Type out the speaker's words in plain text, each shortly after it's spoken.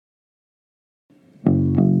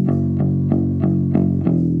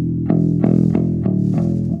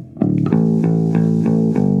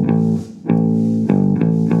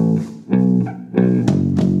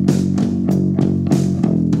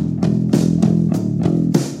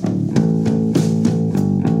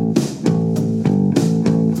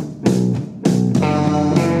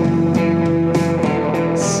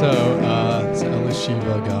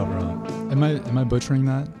butchering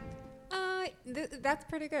that? That's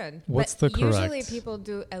pretty good. What's but the correct? Usually people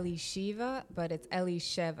do Elisheva, but it's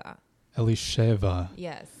Elisheva. Elisheva.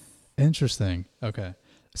 Yes. Interesting. Okay.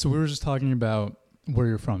 So we were just talking about where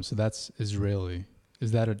you're from. So that's Israeli.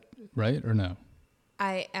 Is that right or no?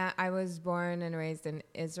 I was born and raised in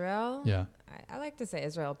Israel. Yeah. I like to say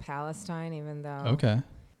Israel Palestine, even though Okay.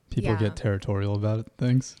 People get territorial about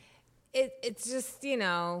things. It's just, you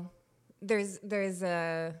know, there's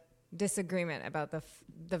a disagreement about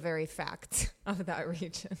the very fact of that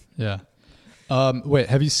region. Yeah. Wait,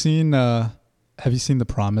 have you seen The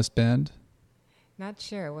Promised Band? Not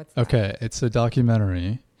sure. What's that? Okay, it's a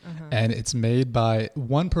documentary, and it's made by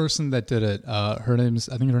one person that did it. I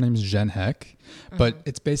think her name is Jen Heck, but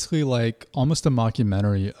it's basically like almost a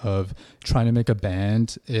mockumentary of trying to make a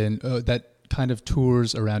band in that kind of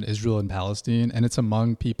tours around Israel and Palestine, and it's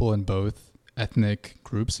among people in both ethnic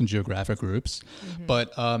groups and geographic groups.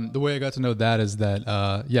 But the way I got to know that is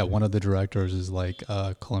that one of the directors is like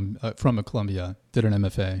from Columbia, did an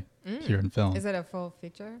MFA here in film. Is it a full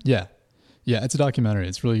feature? Yeah, it's a documentary.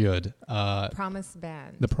 It's really good. Promised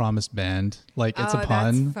Band. The Promised Band. Like, it's a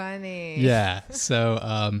pun. That's funny. Yeah.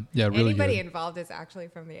 So, really Anybody good. involved is actually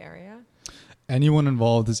from the area? Anyone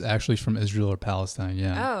involved is actually from Israel or Palestine,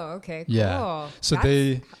 yeah. Oh, okay, cool. Yeah. So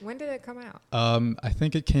when did it come out? I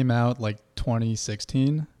think it came out like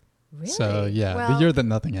 2016. Really? So, yeah, Well, the year that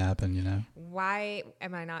nothing happened, you know. Why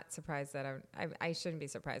am I not surprised that I shouldn't be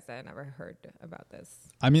surprised that I never heard about this?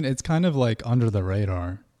 I mean, it's kind of like under the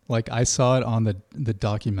radar. Like, I saw it on the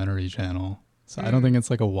documentary channel. So I don't think it's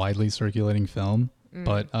like a widely circulating film,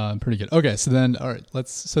 but pretty good. Okay, so then, all right,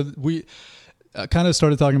 so we kind of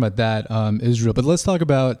started talking about that, Israel, but let's talk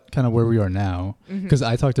about kind of where we are now, because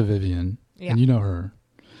I talked to Vivian, and you know her.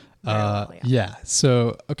 Yeah.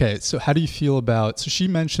 So, okay, so how do you feel about, so she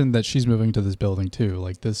mentioned that she's moving to this building too,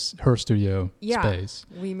 like her studio space.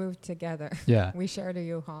 We moved together. Yeah. We shared a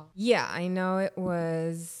U-Haul. Yeah, I know it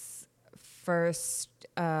was first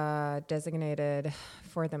designated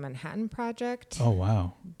for the Manhattan Project. Oh,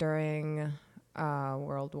 wow. During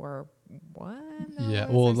World War One. Yeah,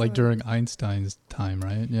 well, like during Einstein's time,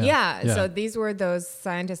 right? Yeah. So these were those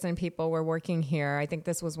scientists and people were working here. I think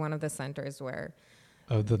this was one of the centers where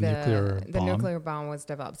the nuclear bomb was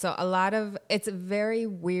developed. So it's a very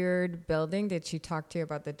weird building. Did she talk to you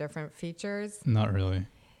about the different features? Not really.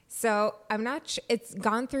 So I'm not sure. It's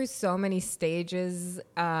gone through so many stages.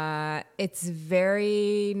 It's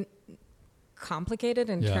very complicated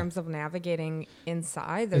in terms of navigating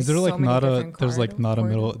inside. There's Is there like not a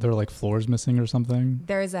middle, there are like floors missing or something?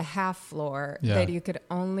 There is a half floor that you could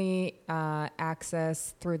only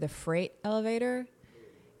access through the freight elevator.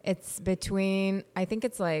 It's I think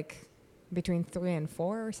it's like between 3 and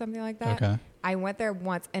 4 or something like that. Okay. I went there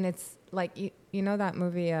once and it's like, you know that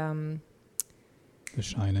movie, The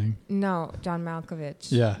Shining? No, John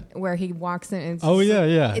Malkovich. Yeah. Where he walks in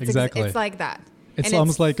and exactly. It's like that. It's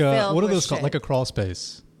almost like what are those called? Like a crawl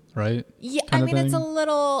space, right? Yeah, I mean it's a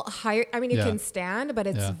little higher. I mean, you can stand, but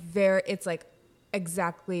it's it's like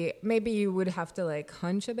exactly, maybe you would have to like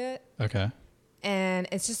hunch a bit. Okay. And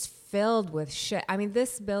it's just filled with shit. I mean,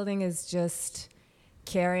 this building is just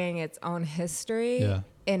carrying its own history. Yeah.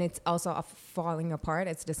 And it's also falling apart.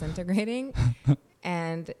 It's disintegrating.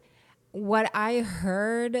 And what I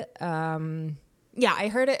heard, I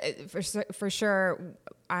heard it for sure.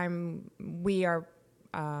 We are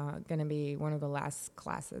going to be one of the last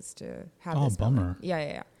classes to have this building. Bummer.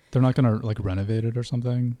 Yeah. They're not going to like renovate it or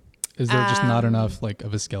something? Is there just not enough like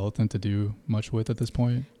of a skeleton to do much with at this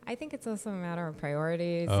point? I think it's also a matter of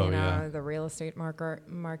priorities. The real estate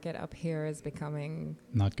market up here is becoming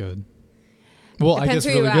not good. Well, depends I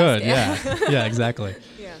guess really good. Yeah. Yeah, exactly.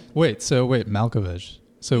 Yeah. Wait, Malkovich.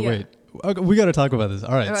 Okay, we got to talk about this.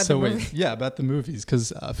 All right. About the movies,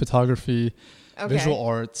 because photography, visual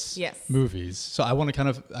arts, movies. So I want to kind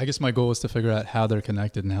of, I guess my goal is to figure out how they're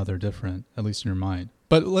connected and how they're different, at least in your mind.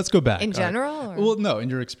 But let's go back. In general? Right. Well, no, in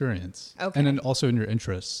your experience. Okay. And then also in your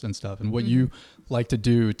interests and stuff and what you like to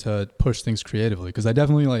do to push things creatively. Because I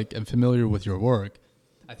definitely am familiar with your work.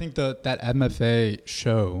 I think that MFA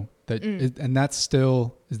show, that's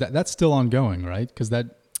still ongoing, right? Because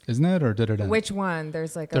isn't it, or did it end? Which one?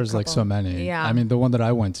 There's so many. Yeah. I mean, the one that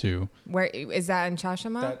I went to. Where is that in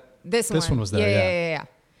Chashama? This one was there. Yeah.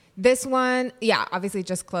 This one, obviously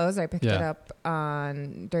just closed. I picked it up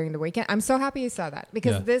during the weekend. I'm so happy you saw that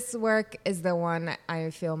because this work is the one I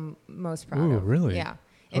feel most proud of. Ooh, really? Yeah.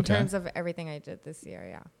 In terms of everything I did this year,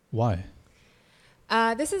 yeah. Why?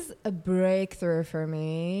 This is a breakthrough for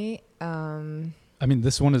me. I mean,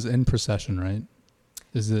 this one is in procession, right?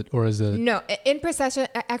 Is it, or is it? No, In Procession,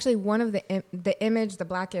 actually one of the image, the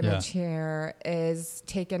black image here is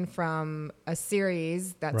taken from a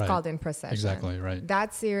series that's called In Procession. Exactly, right.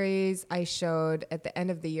 That series I showed at the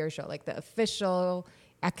end of the year show, like the official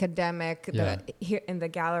academic, here in the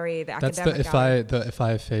gallery, the that's academic if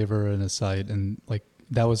I favor in a site, and like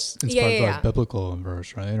that was inspired by biblical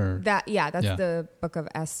verse, right? Or that's the Book of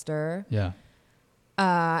Esther. Yeah.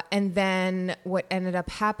 And then what ended up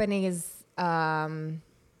happening is, why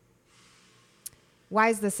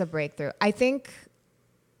is this a breakthrough? I think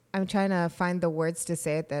I'm trying to find the words to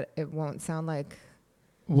say it that it won't sound like.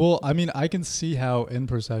 Well, I mean, I can see how In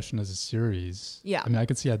Procession is a series. Yeah. I mean, I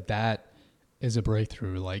can see how that is a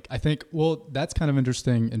breakthrough. Like, I think, well, that's kind of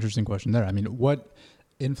interesting question there. I mean, what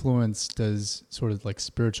influence does sort of like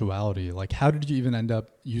spirituality, like how did you even end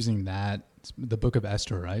up using that, the Book of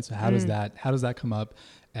Esther, right? So how does that come up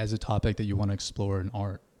as a topic that you want to explore in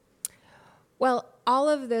art? Well, all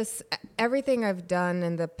of this, everything I've done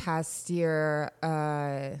in the past year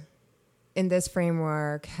in this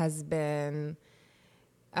framework has been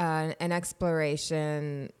an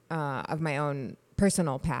exploration of my own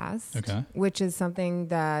personal past, which is something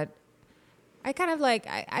that I kind of like,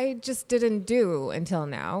 I just didn't do until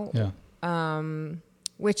now. Yeah.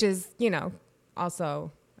 Which is,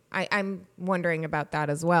 also, I'm wondering about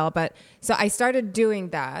that as well. But so I started doing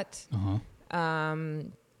that.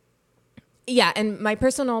 Yeah, and my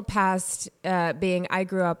personal past being I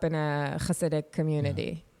grew up in a Hasidic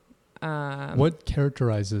community. Yeah. What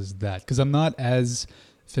characterizes that? Because I'm not as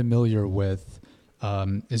familiar with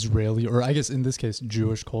Israeli, or I guess in this case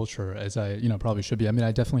Jewish culture as I probably should be. I mean,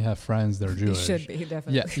 I definitely have friends that are Jewish. You should be,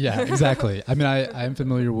 definitely. Yeah, exactly. I mean, I am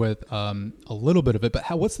familiar with a little bit of it, but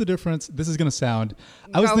what's the difference? This is going to sound,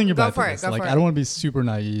 I was thinking about this. Like, I don't want to be super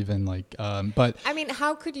naive and like, but I mean,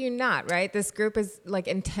 how could you not, right? This group is like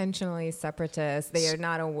intentionally separatist. They're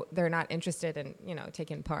not interested in,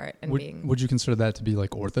 taking part and being. Would you consider that to be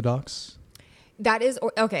like Orthodox? That is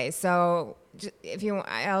okay. So, if you,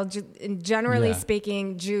 generally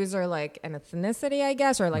speaking, Jews are like an ethnicity, I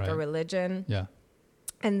guess, or like a religion. Yeah.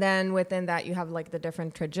 And then within that, you have like the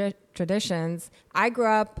different traditions. I grew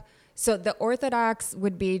up. So the Orthodox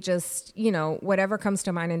would be just whatever comes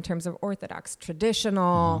to mind in terms of Orthodox,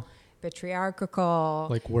 traditional, patriarchal.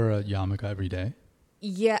 Like wear a yarmulke every day.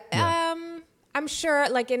 Yeah. I'm sure,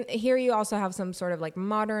 like in here, you also have some sort of like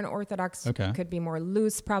modern Orthodox. Could be more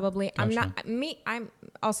loose, probably. Gotcha. I'm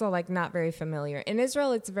also like not very familiar. In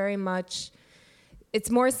Israel, it's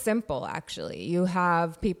more simple, actually. You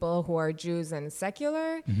have people who are Jews and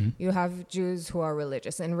secular. You have Jews who are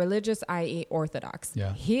religious, and religious, i.e. Orthodox.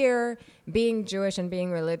 Yeah. Here, being Jewish and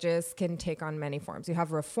being religious can take on many forms. You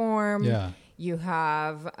have Reform. Yeah. You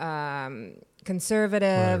have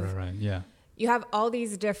conservative. Right. Yeah. You have all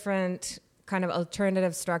these different kind of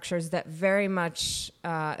alternative structures that very much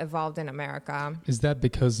evolved in America. Is that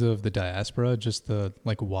because of the diaspora, just the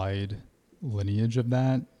like wide lineage of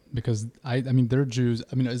that? Because I mean, they're Jews.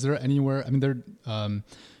 I mean, is there anywhere? I mean, they're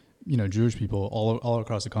Jewish people all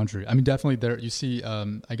across the country. I mean, definitely there. You see,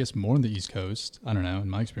 I guess more on the East Coast. I don't know, in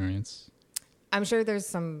my experience. I'm sure there's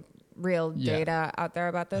some real data out there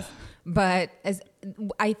about this, but as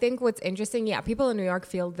I think what's interesting, people in New York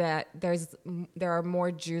feel that there are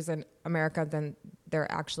more Jews in America than there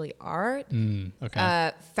actually are.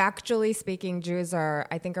 Factually speaking, Jews are,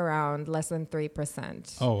 I think, around less than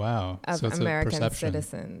 3%. Oh wow! Of American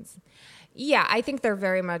citizens. Yeah, I think they're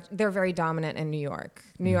very dominant in New York.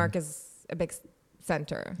 New York is a big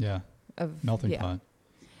center. Yeah, of melting pot.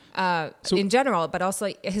 In general, but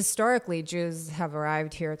also historically, Jews have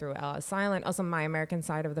arrived here through Ellis Island. Also, my American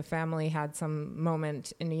side of the family had some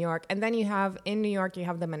moment in New York. And then in New York, you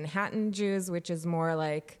have the Manhattan Jews, which is more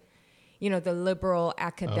like, the liberal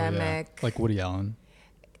academic. Like Woody Allen.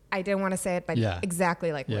 I didn't want to say it, but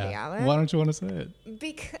exactly like Woody Allen. Why don't you want to say it?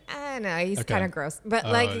 Because, I don't know, he's kind of gross. But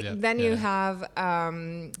you have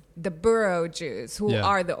the borough Jews who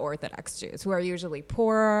are the Orthodox Jews, who are usually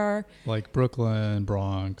poorer. Like Brooklyn,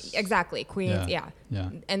 Bronx. Exactly, Queens, yeah.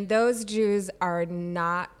 And those Jews are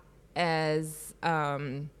not as...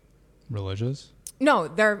 religious? No,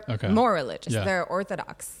 they're more religious. Yeah. They're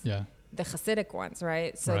Orthodox. Yeah. The Hasidic ones,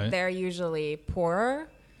 right? So they're usually poorer.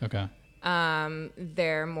 Okay.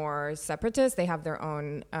 They're more separatist. They have their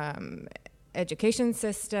own education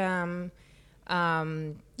system,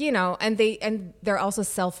 and they're also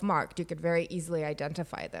self-marked. You could very easily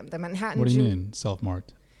identify them. The Manhattan. What do you mean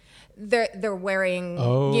self-marked? They're wearing.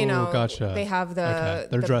 Gotcha. They have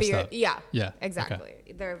They're dressed beard. up. Yeah. Yeah. Exactly.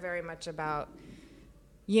 They're very much about.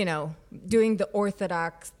 doing the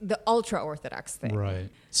ultra Orthodox thing. Right.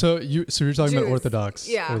 So you're talking about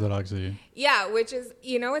orthodoxy. Yeah, which is,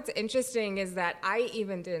 what's interesting is that I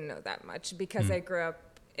even didn't know that much because I grew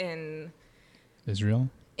up in Israel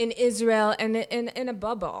and in a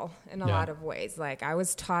bubble in a lot of ways. Like I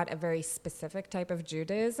was taught a very specific type of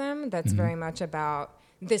Judaism that's very much about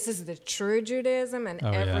this is the true Judaism and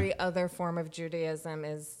every other form of Judaism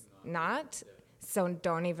is not. So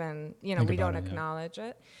don't even, we don't acknowledge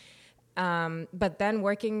it. But then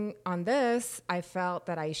working on this, I felt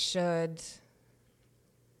that I should,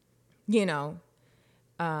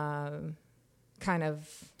 kind of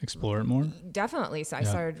explore it more. Definitely. So I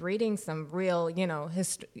started reading some real,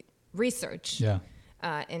 research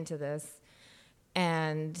into this.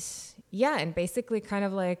 And basically kind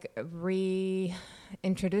of like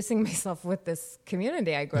reintroducing myself with this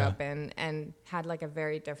community I grew up in and had like a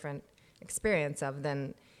very different experience of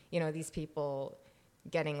than, these people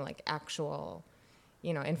getting like actual,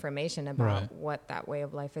 information about what that way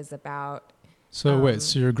of life is about. So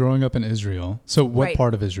so you're growing up in Israel. So what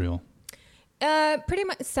part of Israel? Pretty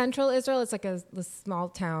much central Israel. It's like a small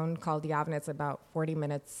town called Yavne. It's about 40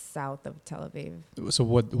 minutes south of Tel Aviv. So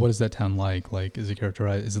what is that town like? Like, is it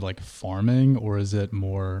characterized? Is it like farming or is it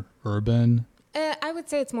more urban? I would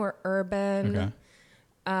say it's more urban. Okay.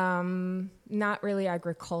 Not really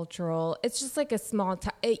agricultural. It's just like a small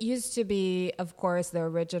town. It used to be, of course, the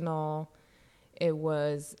original. It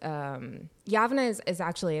was Yavne is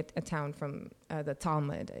actually a town from the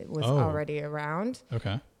Talmud. It was already around.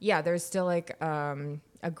 Okay. Yeah, there's still like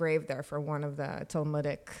a grave there for one of the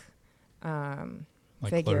Talmudic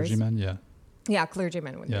figures. Clergymen, Yeah,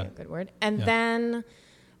 clergymen would be a good word. And then,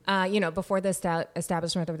 before the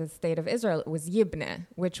establishment of the State of Israel, it was Yibne,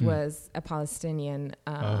 which was a Palestinian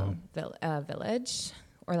village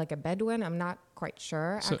or like a Bedouin. I'm not quite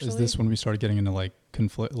sure. So actually. Is this when we started getting into like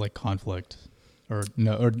conflict? Or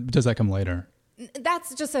no, or does that come later?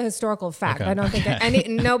 That's just a historical fact. Okay. I don't think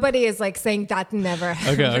nobody is like saying that never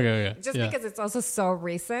happened. Okay. Just because it's also so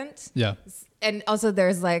recent. Yeah. And also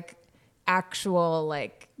there's like actual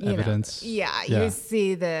like evidence. You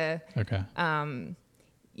see the okay.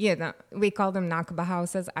 We call them Nakba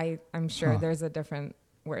houses. I'm sure there's a different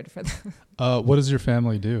word for them. What does your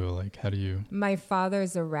family do? Like, how do you? My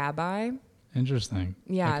father's a rabbi. Interesting.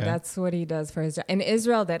 Yeah, okay. That's what he does for his job. In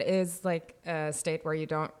Israel, that is like a state where you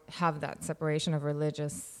don't have that separation of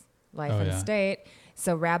religious life and state.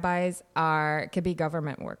 So rabbis could be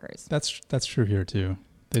government workers. That's true here too.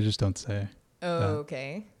 They just don't say. Oh,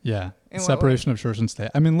 okay. Yeah, separation of church and state.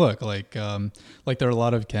 I mean, look, like there are a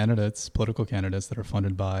lot of political candidates that are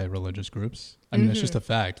funded by religious groups. I mean, it's just a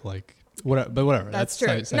fact. Like. Whatever. That's true.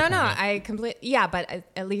 I completely. Yeah, but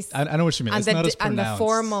at least I know what you mean. It's not as pronounced. On the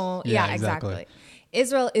formal. Yeah, exactly.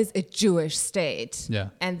 Israel is a Jewish state. Yeah,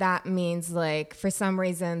 and that means like for some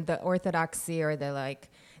reason the orthodoxy or the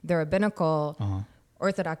rabbinical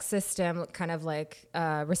Orthodox system kind of like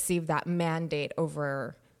received that mandate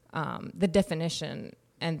over the definition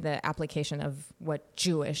and the application of what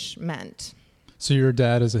Jewish meant. So your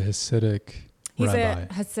dad is a Hasidic. He's a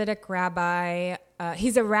Hasidic rabbi.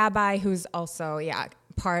 He's a rabbi who's also,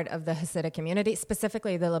 part of the Hasidic community,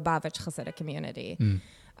 specifically the Lubavitch Hasidic community,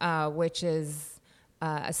 which is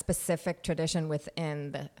a specific tradition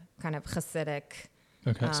within the kind of Hasidic.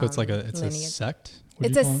 Okay, so it's like a sect?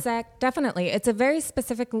 It's a sect, definitely. It's a very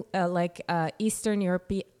specific, Eastern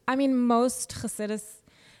Europe. I mean, most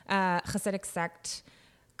Hasidic sect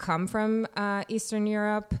come from Eastern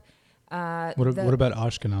Europe. What about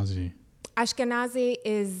Ashkenazi? Ashkenazi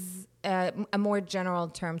is a more general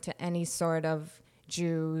term to any sort of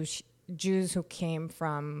Jews who came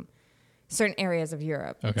from certain areas of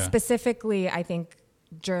Europe. Okay. Specifically, I think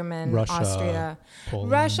German, Russia, Austria.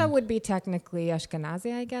 Poland. Russia would be technically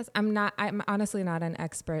Ashkenazi, I guess. I'm honestly not an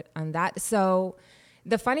expert on that. So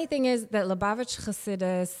the funny thing is that Lubavitch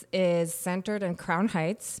Hasidus is centered in Crown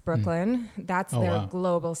Heights, Brooklyn. That's their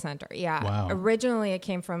global center. Yeah. Wow. Originally, it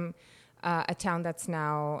came from a town that's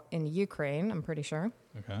now in Ukraine, I'm pretty sure.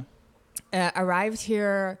 Okay. Arrived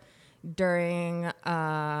here during,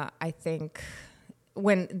 I think,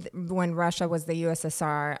 when Russia was the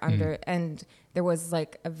USSR and there was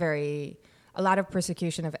like a lot of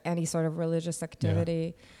persecution of any sort of religious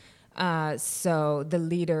activity. Yeah. So the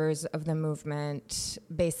leaders of the movement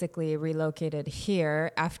basically relocated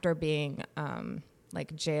here after being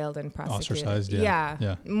jailed and prosecuted. Ostracized,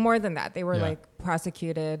 yeah. More than that. They were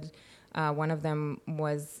prosecuted. One of them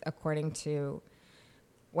was, according to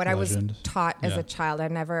what Legend. I was taught as a child, I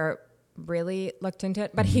never really looked into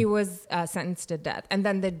it, but he was sentenced to death. And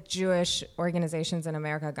then the Jewish organizations in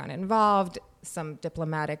America got involved, some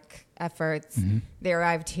diplomatic efforts. They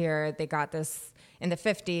arrived here. They got this in the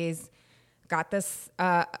 50s, got this,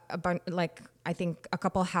 I think a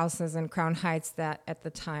couple houses in Crown Heights that at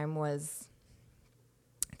the time was,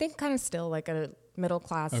 I think, kind of still like a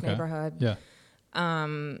middle-class neighborhood. Yeah.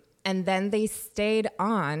 And then they stayed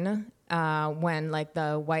on when like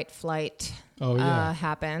the white flight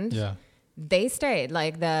happened. Yeah. They stayed.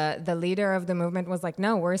 Like the leader of the movement was like,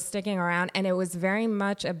 no, we're sticking around. And it was very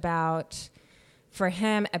much about, for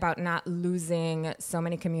him, about not losing so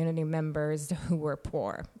many community members who were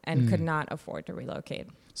poor and could not afford to relocate.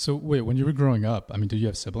 So wait, when you were growing up, I mean, did you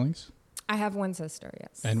have siblings? I have one sister,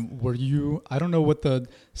 yes. And were you, I don't know what the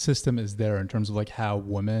system is there in terms of like how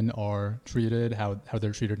women are treated, how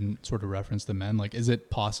they're treated in sort of reference to men. Like, is it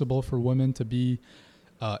possible for women to be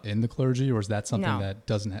in the clergy, or is that something that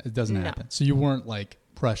doesn't happen? So you weren't like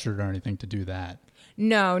pressured or anything to do that?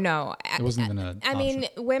 No. It wasn't even an option. mean,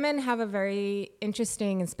 women have a very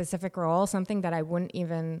interesting and specific role, something that I wouldn't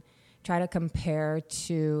even try to compare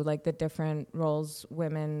to like the different roles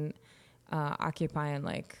women occupy in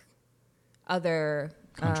like other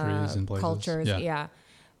countries and places. Cultures. Yeah.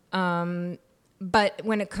 But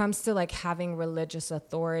when it comes to like having religious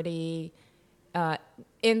authority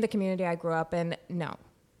in the community I grew up in, no.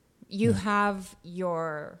 You have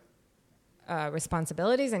your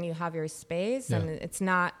responsibilities and you have your space, and it's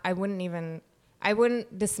not, I wouldn't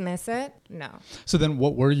dismiss it. No. So then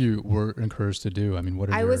what were encouraged to do? I mean,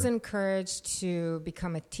 I was encouraged to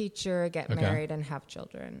become a teacher, get married, and have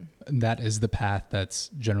children. And that is the path that's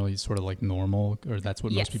generally sort of like normal, or that's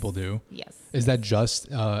what most people do? Yes. Is that just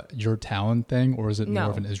your talent thing, or is it more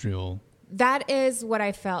of an Israel? That is what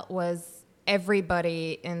I felt was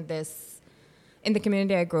everybody in the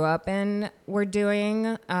community I grew up in were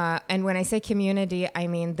doing. And when I say community, I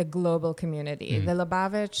mean the global community. The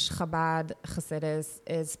Lubavitch Chabad Hasidus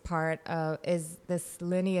is this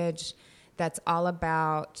lineage that's all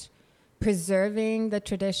about preserving the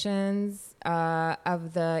traditions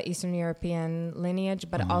of the Eastern European lineage,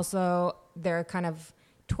 but also their kind of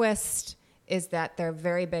twist is that they're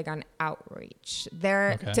very big on outreach.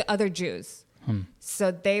 They're to other Jews. So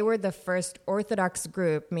they were the first Orthodox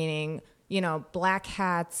group, meaning, black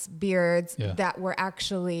hats, beards, that were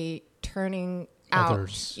actually turning out.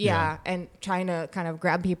 Others, and trying to kind of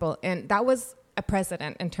grab people. And that was a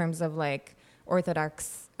precedent in terms of like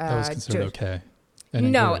Orthodox that was considered okay.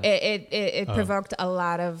 No, it provoked a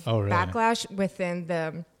lot of backlash within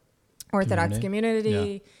the Orthodox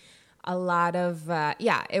community. A lot of,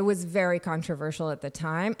 it was very controversial at the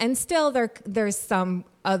time. And still there's some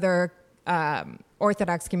other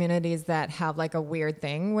Orthodox communities that have like a weird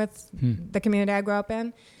thing with the community I grew up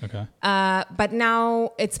in. Okay. But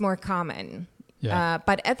now it's more common. Yeah.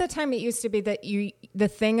 But at the time it used to be that the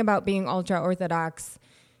thing about being ultra Orthodox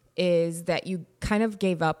is that you kind of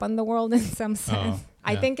gave up on the world in some sense.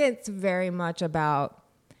 I think it's very much about,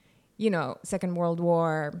 Second World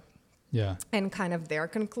War. Yeah. And kind of their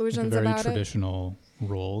conclusions like about it. Very traditional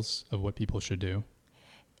roles of what people should do.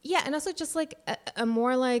 Yeah, and also just like a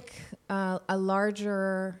more like a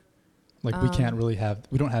larger... Like we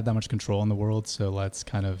don't have that much control in the world, so let's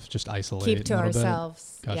kind of just isolate keep to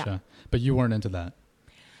ourselves. Bit. Gotcha. Yeah. But you weren't into that.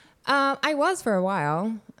 I was for a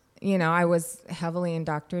while. I was heavily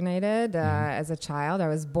indoctrinated as a child. I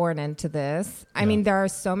was born into this. I mean, there are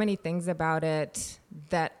so many things about it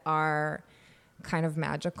that are kind of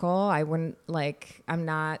magical.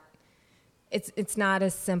 It's not a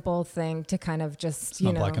simple thing to kind of just, it's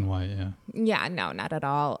not black and white, yeah. Yeah, no, not at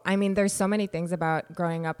all. I mean, there's so many things about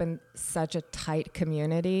growing up in such a tight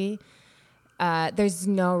community. There's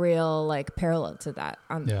no real like parallel to that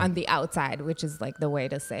on the outside, which is like the way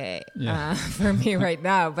to say it for me right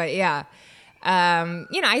now. But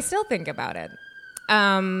I still think about it.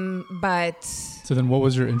 But so then what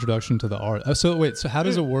was your introduction to the art? So how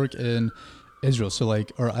does it work in Israel? So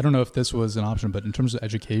or I don't know if this was an option, but in terms of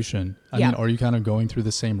education, I mean, are you kind of going through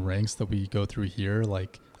the same ranks that we go through here,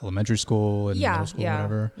 like elementary school and middle school,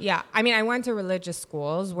 whatever? Yeah. I mean, I went to religious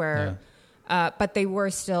schools where, but they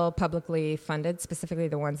were still publicly funded, specifically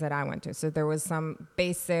the ones that I went to. So there was some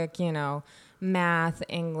basic, math,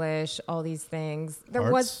 English, all these things.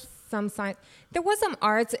 There was some science. There was some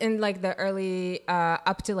arts in like the early,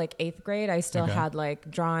 up to like 8th grade. I still had like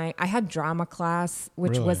drawing. I had drama class,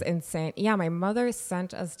 which was insane. Yeah, my mother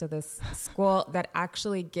sent us to this school that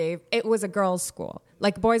actually it was a girls' school.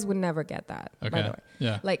 Like boys would never get that, by the way.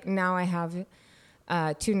 Yeah. Like now I have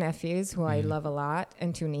 2 nephews who I love a lot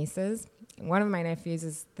and 2 nieces. One of my nephews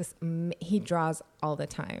is he draws all the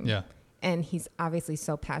time. Yeah. and he's obviously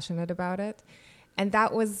so passionate about it. And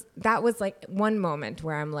that was like one moment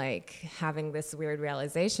where I'm like having this weird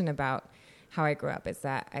realization about how I grew up, is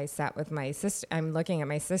that I sat with my sister. I'm looking at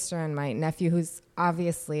my sister and my nephew, who's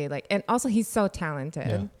obviously like, and also he's so talented.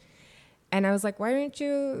 Yeah. And I was like, why aren't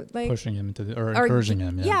you like pushing him or encouraging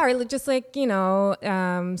him? Yeah. Or just like,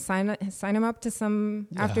 sign him up to some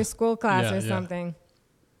after school class or something.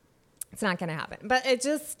 It's not going to happen. But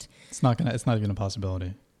it's not even a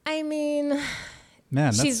possibility. I mean,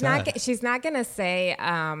 man, that's sad. She's not going to say,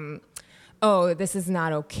 oh, this is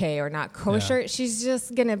not okay or not kosher. Yeah. She's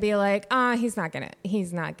just going to be like, he's not going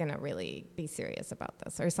to really be serious about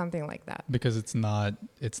this or something like that. Because it's not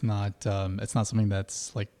something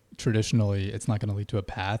that's like traditionally, it's not going to lead to a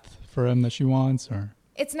path for him that she wants, or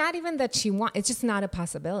it's not even that she wants, it's just not a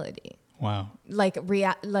possibility. Wow. Like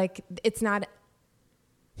it's not,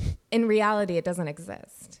 in reality, it doesn't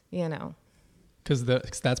exist, Because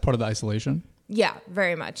that's part of the isolation? Yeah,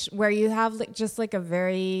 very much. Where you have just like a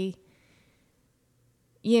very,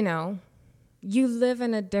 you live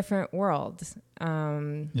in a different world.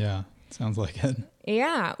 Yeah, sounds like it.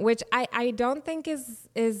 Yeah, which I don't think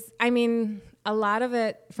is I mean, a lot of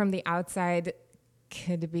it from the outside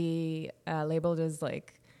could be labeled as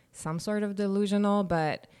like some sort of delusional,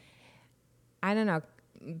 but I don't know.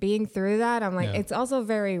 Being through that, I'm like, it's also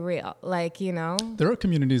very real. Like, There are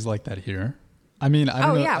communities like that here. I mean, I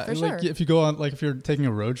don't know. Yeah, for sure. If you go on, like if you're taking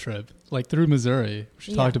a road trip, like through Missouri, which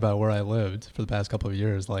we talked about where I lived for the past couple of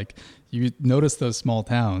years, like you notice those small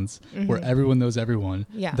towns where everyone knows everyone.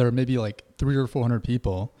 Yeah. There are maybe like 300 or 400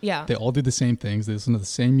 people. Yeah. They all do the same things. They listen to the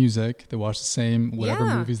same music. They watch the same whatever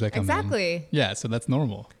movies that come in. Exactly. Yeah. So that's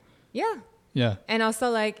normal. Yeah. Yeah. And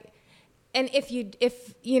also like, and if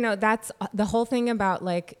that's the whole thing about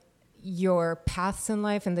like your paths in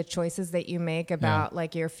life and the choices that you make about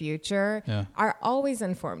like your future are always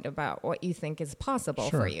informed about what you think is possible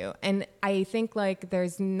for you. And I think like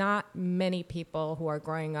there's not many people who are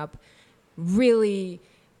growing up really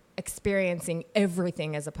experiencing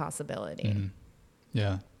everything as a possibility. Mm-hmm.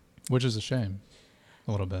 Yeah. Which is a shame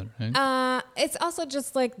a little bit, right? It's also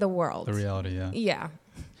just like the world. The reality, yeah. Yeah.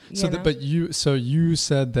 So you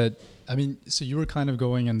said that, I mean, so you were kind of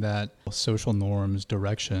going in that social norms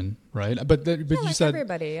direction, right? But you like said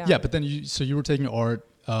everybody, yeah. But then you were taking art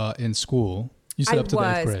in school. You said up to the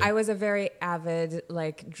 8th grade. I was a very avid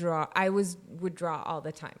draw. I would draw all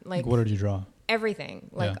the time. Like what did you draw? Everything,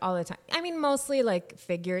 all the time. I mean, mostly like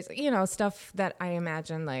figures, stuff that I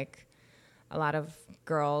imagine like a lot of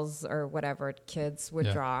girls or whatever kids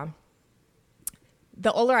would draw.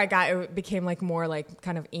 The older I got, it became like more like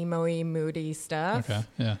kind of emo-y, moody stuff. Okay,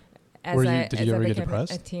 yeah. Did you ever get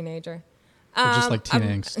depressed? A teenager. Or just like teen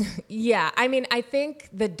angst? Yeah. I mean, I think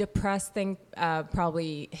the depressed thing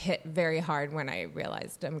probably hit very hard when I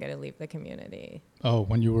realized I'm going to leave the community. Oh,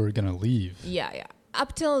 when you were going to leave? Yeah.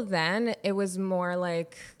 Up till then, it was more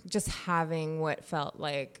like just having what felt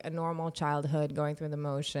like a normal childhood, going through the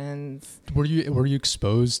motions. Were you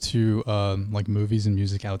exposed to like movies and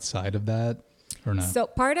music outside of that? Or not? So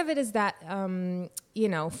part of it is that,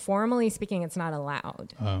 formally speaking, it's not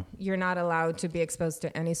allowed. Oh. You're not allowed to be exposed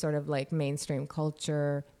to any sort of like mainstream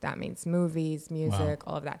culture. That means movies, music,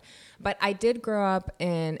 all of that. But I did grow up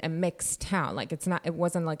in a mixed town. Like it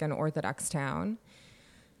wasn't like an Orthodox town.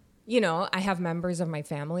 I have members of my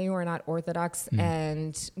family who are not Orthodox,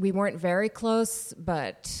 and we weren't very close,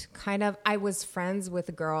 but kind of I was friends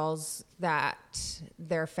with girls that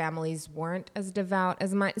their families weren't as devout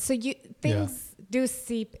as mine. So things do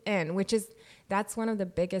seep in, that's one of the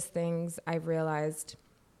biggest things I've realized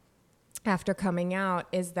after coming out,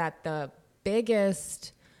 is that the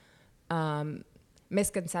biggest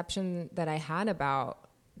misconception that I had about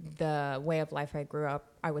the way of life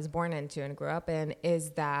I was born into and grew up in,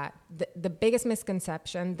 is that the biggest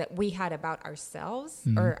misconception that we had about ourselves,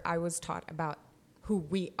 or I was taught about who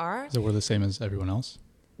we are. So we're the same as everyone else?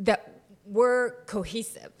 That we're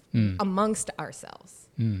cohesive amongst ourselves.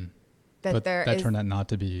 But that turned out not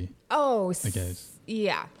to be the case.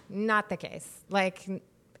 Yeah, not the case. Like,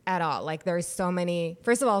 at all. Like, there's so many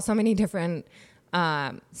different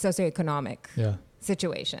socioeconomic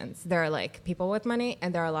situations. There are like people with money,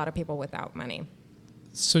 and there are a lot of people without money.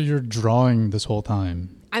 So you're drawing this whole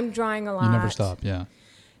time? I'm drawing a lot. You never stop, yeah.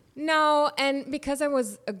 No, and because I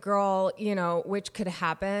was a girl, which could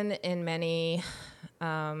happen in many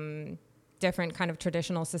different kind of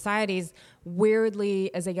traditional societies,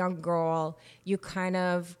 weirdly, as a young girl, you kind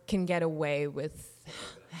of can get away with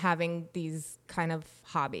having these kind of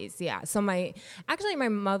hobbies. Yeah. So my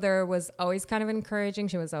mother was always kind of encouraging.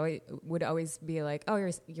 She would always be like,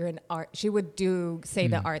 oh, you're in art. She would say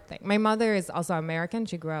the art thing. My mother is also American.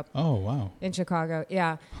 She grew up in Chicago.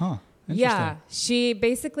 Yeah. Huh. Yeah, she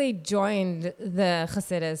basically joined the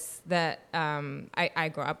Hasidus that I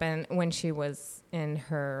grew up in when she was in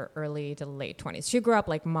her early to late 20s. She grew up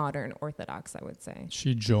like modern Orthodox, I would say.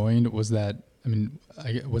 She joined, was that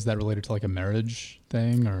related to like a marriage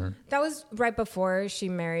thing or? That was right before she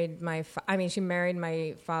married she married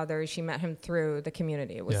my father. She met him through the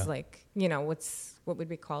community. It was like, what would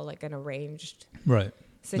we call like an arranged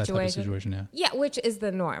situation. That type of situation, yeah, which is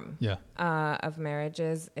the norm of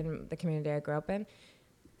marriages in the community I grew up in.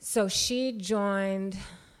 So she joined.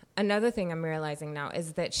 Another thing I'm realizing now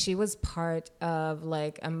is that she was part of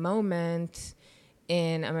like a moment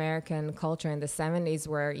in American culture in the 70s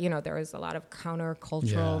where, there was a lot of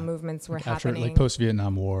countercultural movements were happening. Like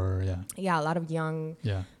post-Vietnam War, Yeah, a lot of young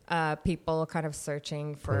people kind of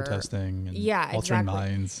searching for... protesting and altering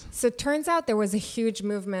minds. So it turns out there was a huge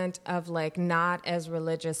movement of like not as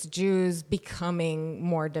religious Jews becoming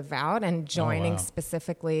more devout and joining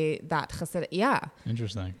specifically that Hasidic. Yeah.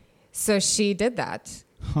 Interesting. So she did that.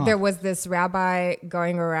 Huh. There was this rabbi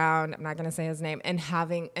going around, I'm not going to say his name, and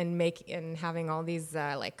having all these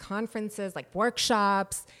like conferences, like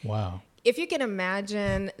workshops. Wow. If you can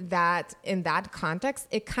imagine that in that context,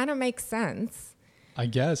 it kind of makes sense. I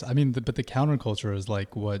guess. I mean, but the counterculture is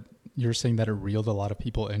like what you're saying, that it reeled a lot of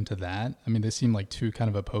people into that. I mean, they seem like two kind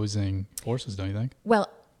of opposing forces, don't you think? Well,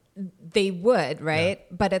 they would, right?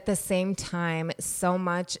 Yeah. But at the same time, so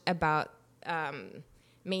much about...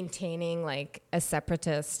 maintaining like a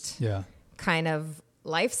separatist kind of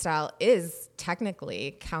lifestyle is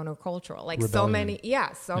technically countercultural. Like rebellion.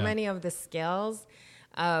 Many of the skills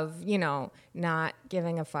of, not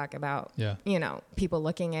giving a fuck about, people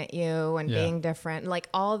looking at you and being different, like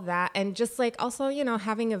all that. And just like also,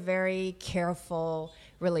 having a very careful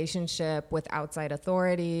relationship with outside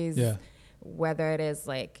authorities, whether it is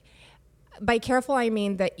like, by careful, I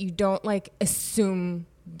mean that you don't like assume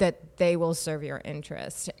that they will serve your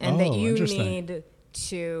interest and that you need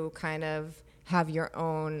to kind of have your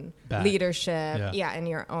own leadership and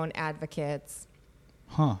your own advocates.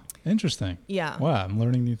 Huh. Interesting. Yeah. Wow, I'm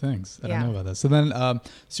learning new things. I don't know about that. So then,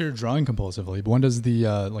 so you're drawing compulsively, but when does the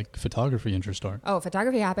like photography interest start? Oh,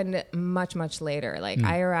 photography happened much, much later. Like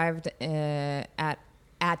I arrived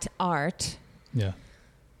at art. Yeah.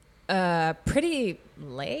 Pretty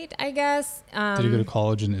late, I guess. Did you go to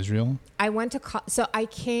college in Israel? I went to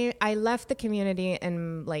I left the community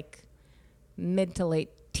in like mid to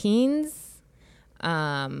late teens.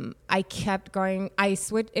 I kept going. I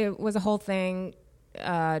switched. It was a whole thing.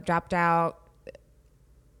 Dropped out,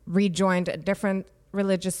 rejoined a different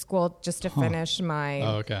religious school just to finish my...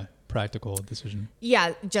 Oh, okay. Practical decision.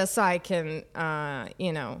 Yeah, just so I can,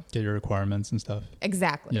 get your requirements and stuff.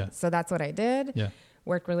 Exactly. Yeah. So that's what I did. Yeah.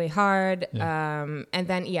 Worked really hard. Yeah. And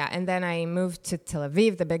then I moved to Tel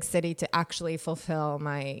Aviv, the big city, to actually fulfill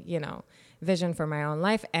my, vision for my own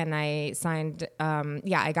life. And I signed,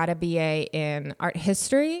 I got a BA in art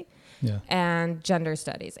history and gender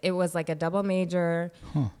studies. It was like a double major.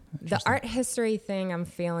 Huh. The art history thing,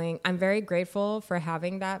 I'm very grateful for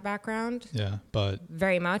having that background. Yeah, but...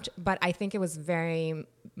 Very much. But I think it was very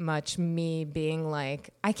much me being like,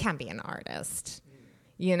 I can't be an artist.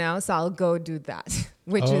 So I'll go do that,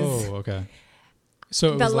 which is... Oh, okay.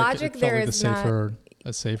 So the logic there is not...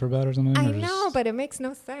 A safer bet or something? I know, but it makes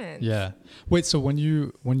no sense. Yeah. Wait, so when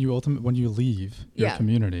you leave your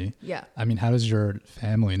community, I mean, how does your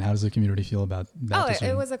family and how does the community feel about that decision?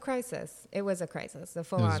 It was a crisis. It was a crisis, a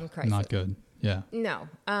full-on crisis. Not good. Yeah. No.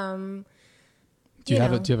 Do you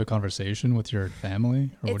have a conversation with your family,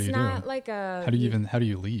 or what do you do? It's not like a... How do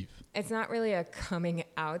you leave? It's not really a coming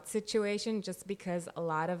out situation, just because a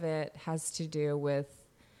lot of it has to do with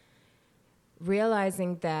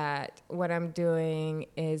realizing that what I'm doing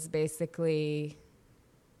is basically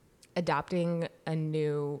adopting a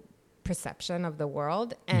new perception of the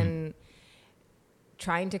world and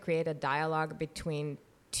trying to create a dialogue between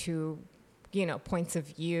two, points of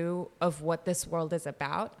view of what this world is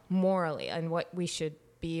about morally and what we should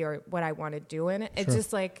be or what I want to do in it. Sure. It's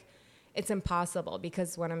just like, it's impossible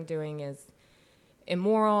because what I'm doing is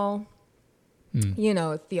immoral,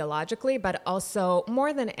 theologically, but also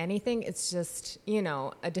more than anything, it's just,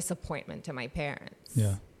 a disappointment to my parents.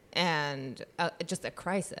 Yeah. And just a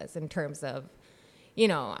crisis in terms of,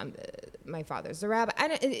 my father's a rabbi.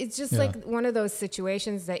 And it's just like one of those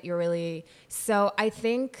situations that you're really... So I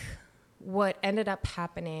think what ended up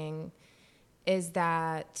happening is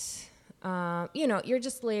that you're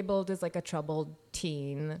just labeled as like a troubled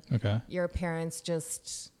teen. Okay. Your parents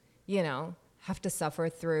just, have to suffer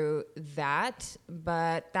through that.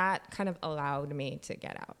 But that kind of allowed me to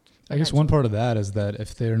get out. I guess one part of that is that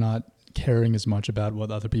if they're not caring as much about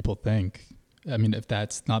what other people think, I mean, if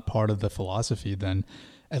that's not part of the philosophy, then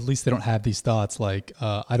at least they don't have these thoughts like,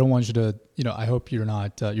 I don't want you to, I hope you're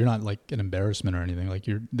not like an embarrassment or anything. Like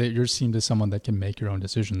you're seen as someone that can make your own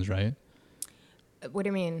decisions, right? What do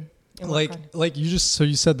you mean? Like you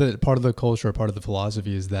said that part of the culture, part of the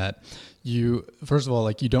philosophy is that you, first of all,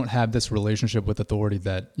 like you don't have this relationship with authority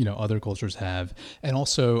that, other cultures have. And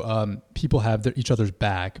also people have each other's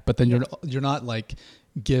back, but then you're not like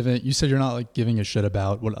you said you're not like giving a shit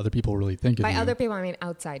about what other people really think of you. By other people, I mean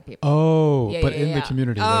outside people. Oh, but in the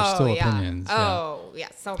community, there's still opinions. So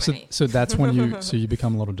many. So that's when you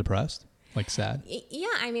become a little depressed, like sad. Yeah,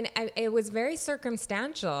 I mean, it was very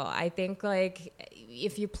circumstantial. I think like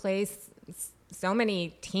if you place so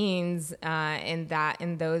many teens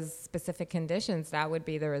in those specific conditions, that would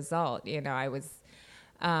be the result. I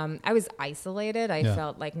was isolated. I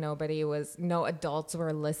felt like no adults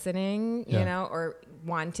were listening, or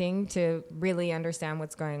wanting to really understand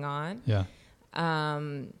what's going on. Yeah.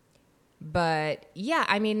 But yeah,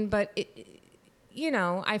 I mean,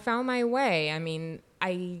 I found my way. I mean,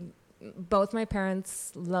 both my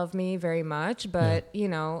parents love me very much, but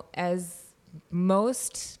as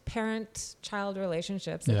most parent-child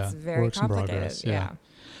relationships, it's very complicated. Yeah.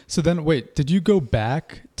 So then, wait, did you go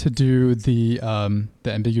back to do the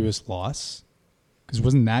ambiguous loss? Because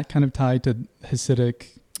wasn't that kind of tied to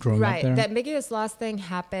Hasidic growing up there? Right. The ambiguous loss thing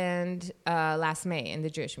happened last May in the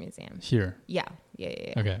Jewish Museum. Here? Yeah.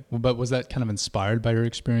 Okay. Well, but was that kind of inspired by your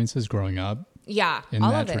experiences growing up? Yeah. In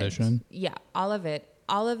that tradition? Yeah, all of it.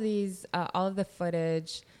 All of the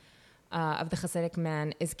footage of the Hasidic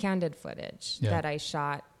men is candid footage that I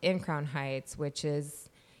shot in Crown Heights, which is...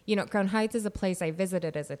 Crown Heights is a place I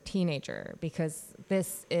visited as a teenager because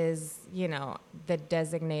this is, the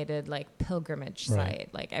designated like pilgrimage site. Right.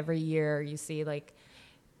 Like every year you see like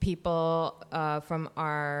people from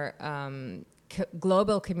our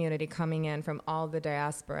global community coming in from all the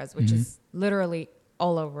diasporas, which is literally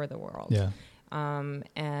all over the world. Yeah.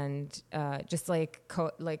 And just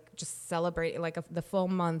just celebrate the full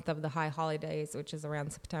month of the high holidays, which is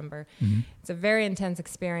around September. Mm-hmm. It's a very intense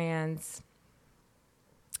experience.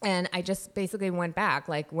 And I just basically went back,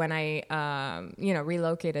 like when I,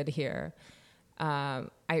 relocated here. I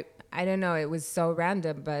don't know, it was so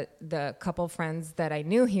random, but the couple friends that I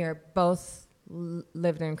knew here both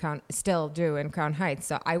lived still do in Crown Heights.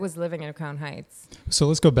 So I was living in Crown Heights. So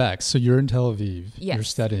let's go back. So you're in Tel Aviv. Yes. You're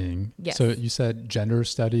studying. Yes. So you said gender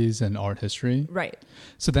studies and art history. Right.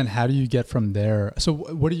 So then how do you get from there? So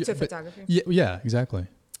what do you... To photography. Yeah, exactly.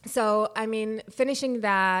 So, I mean, finishing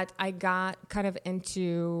that, I got kind of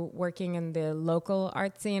into working in the local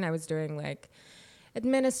art scene. I was doing like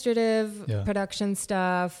administrative production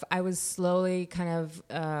stuff. I was slowly kind of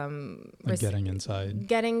getting inside.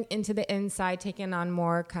 Getting into the inside, taking on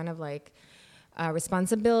more kind of like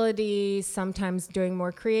responsibility, sometimes doing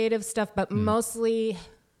more creative stuff, but mostly,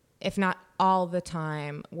 if not all the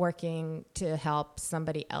time, working to help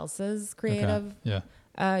somebody else's creative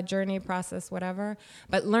journey, process, whatever.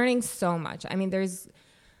 But learning so much. I mean, there's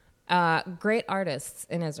great artists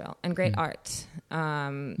in Israel and great art.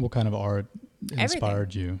 What kind of art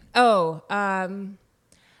inspired you?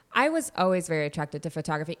 I was always very attracted to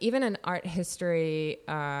photography. Even in art history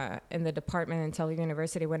in the department in Tel Aviv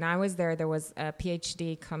University, when I was there was a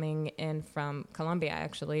PhD coming in from Columbia,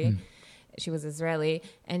 actually. She was Israeli,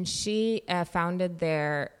 and she founded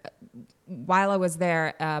there, while I was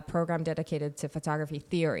there, a program dedicated to photography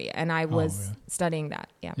theory, and I was studying that.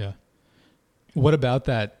 Yeah. What about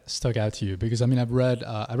that stuck out to you? Because I mean, I've read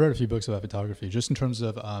a few books about photography, just in terms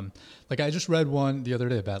of like I just read one the other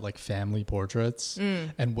day about like family portraits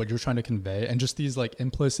and what you're trying to convey, and just these like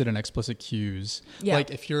implicit and explicit cues. Yeah.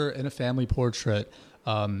 Like if you're in a family portrait,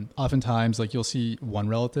 oftentimes like you'll see one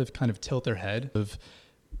relative kind of tilt their head.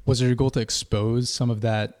 Was it your goal to expose some of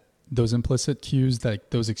those implicit cues, like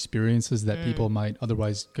those experiences that people might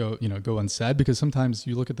otherwise go unsaid? Because sometimes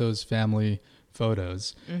you look at those family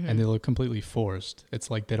photos and they look completely forced. It's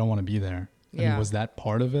like they don't want to be there. I mean, was that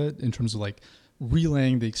part of it in terms of like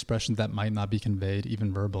relaying the expressions that might not be conveyed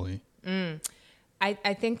even verbally? I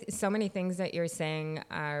think so many things that you're saying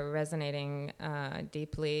are resonating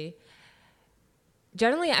deeply.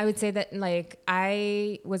 Generally, I would say that like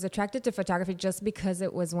I was attracted to photography just because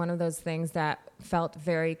it was one of those things that felt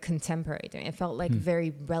very contemporary to me. It felt like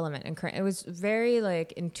very relevant and current. It was very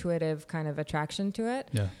like intuitive kind of attraction to it.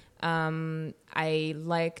 Yeah. I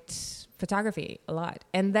liked photography a lot.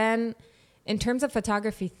 And then in terms of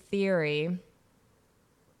photography theory,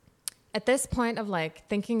 at this point of like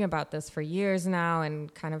thinking about this for years now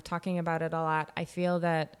and kind of talking about it a lot, I feel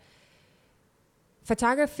that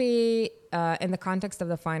photography in the context of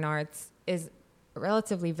the fine arts is a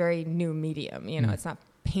relatively very new medium. You know, it's not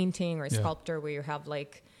painting or sculpture where you have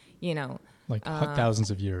like, you know, like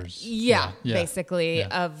thousands of years. Basically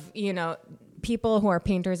of, you know, people who are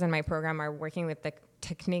painters in my program are working with the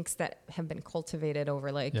techniques that have been cultivated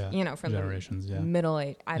over like, you know, from generations, the Middle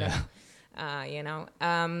Age. I don't know. You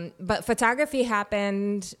know, but photography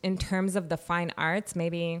happened in terms of the fine arts,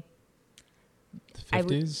 maybe the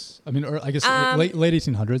 50s. I mean, or I guess late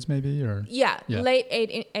 1800s, maybe, or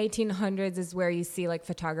late 1800s is where you see like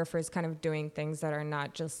photographers kind of doing things that are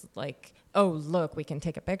not just like, oh, look, we can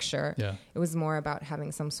take a picture. Yeah, it was more about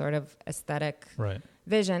having some sort of aesthetic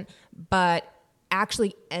vision, but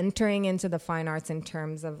actually entering into the fine arts in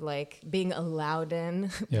terms of like being allowed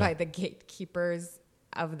in by the gatekeepers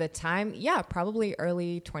of the time, probably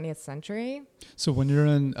early 20th century. So when you're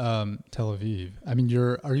in Tel Aviv, I mean,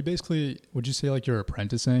 are you basically, would you say like you're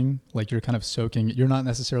apprenticing, like you're kind of soaking, you're not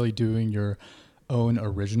necessarily doing your own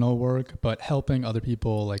original work, but helping other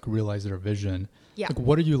people like realize their vision? Yeah. Like,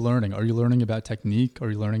 what are you learning? Are you learning about technique?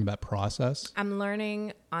 Are you learning about process? I'm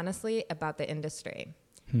learning, honestly, about the industry,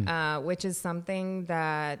 which is something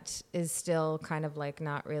that is still kind of like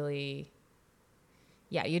not really...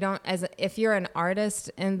 Yeah, you don't, if you're an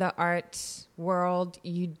artist in the art world,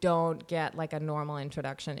 you don't get like a normal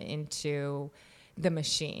introduction into the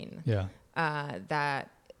machine that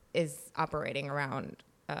is operating around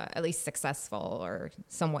at least successful or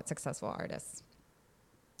somewhat successful artists.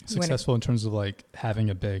 Successful in terms of like having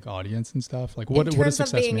a big audience and stuff? Like what does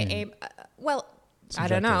success mean? Well,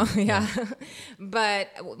 subjective. I don't know. But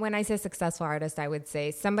when I say successful artist, I would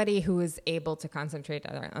say somebody who is able to concentrate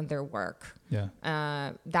on their work.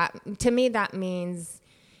 That to me, that means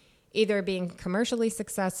either being commercially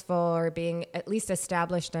successful or being at least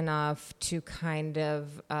established enough to kind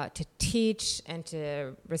of to teach and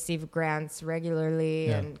to receive grants regularly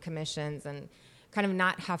and commissions and kind of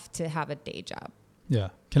not have to have a day job. Yeah.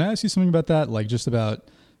 Can I ask you something about that? Like just about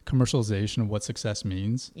commercialization of what success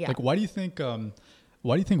means? Yeah. Like why do you think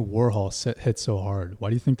Warhol hit so hard? Why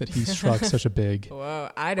do you think that he struck such a big Whoa,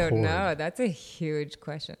 I don't know. That's a huge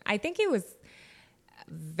question. I think he was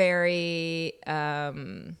very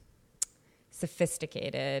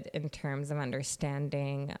sophisticated in terms of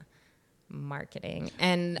understanding marketing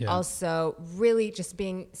and also really just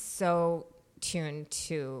being so tuned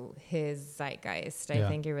to his zeitgeist. I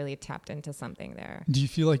think he really tapped into something there. Do you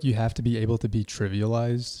feel like you have to be able to be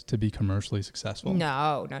trivialized to be commercially successful?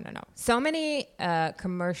 No. So many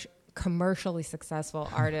commercially successful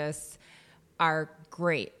artists are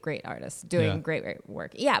great artists doing great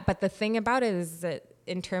work. Yeah, but the thing about it is that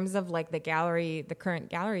in terms of like the current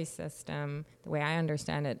gallery system, the way I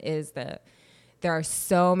understand it is that there are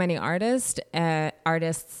so many artists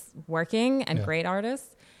working and great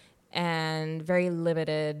artists, and very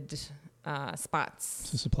limited spots.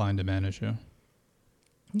 It's a supply and demand issue.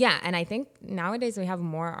 Yeah, and I think nowadays we have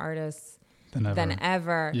more artists than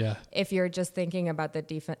ever. Yeah. If you're just thinking about the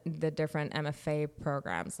different MFA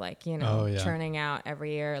programs, like, you know, churning out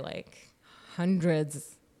every year like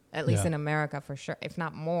hundreds, at least in America for sure, if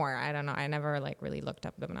not more. I don't know. I never like really looked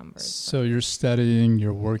up the numbers. So you're studying,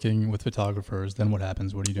 you're working with photographers. Then what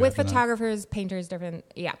happens? What do you do with photographers, painters, different?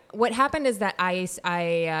 Yeah. What happened is that I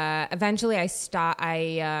eventually stopped.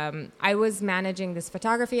 I was managing this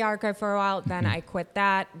photography archive for a while. Then I quit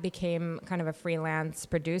that, became kind of a freelance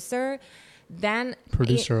producer. Then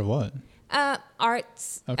producer of what?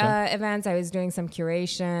 Arts events. I was doing some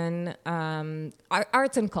curation,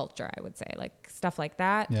 arts and culture, I would say, like stuff like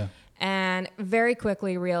that. Yeah. And very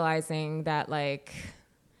quickly realizing that like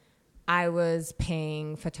I was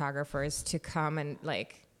paying photographers to come and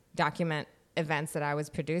like document events that I was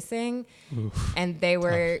producing. Oof, and they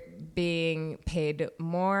were being paid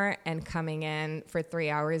more and coming in for 3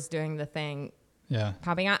 hours doing the thing. Yeah.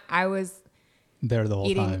 Popping out. I was there the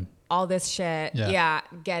whole time. All this shit,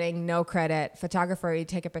 getting no credit. Photographer, you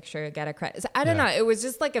take a picture, you get a credit. So I don't know. It was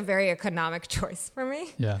just like a very economic choice for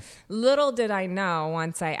me. Yeah. Little did I know,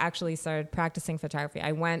 once I actually started practicing photography,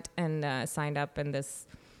 I went and signed up in this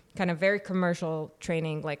kind of very commercial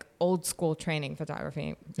training, like old school training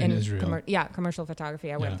photography. In Israel. Commercial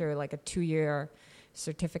photography. I went through like a 2-year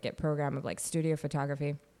certificate program of like studio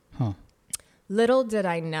photography. Huh. Little did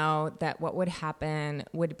I know that what would happen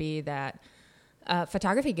would be that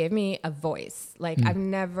photography gave me a voice. Like I've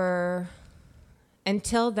never,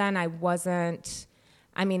 until then I wasn't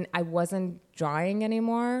drawing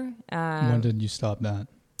anymore. When did you stop that?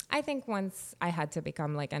 I think once I had to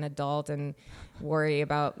become like an adult and worry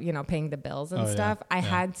about, paying the bills and stuff, I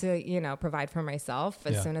had to, provide for myself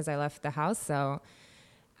as soon as I left the house. So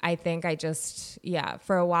I think I just,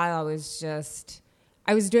 for a while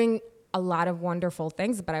I was doing a lot of wonderful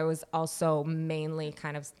things, but I was also mainly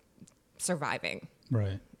kind of surviving.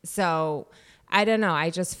 Right. So I don't know. I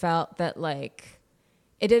just felt that like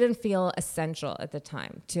it didn't feel essential at the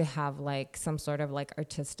time to have like some sort of like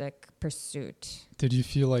artistic pursuit. Did you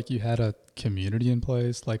feel like you had a community in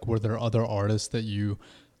place? Like, were there other artists that you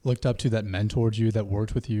looked up to that mentored you, that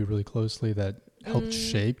worked with you really closely, that helped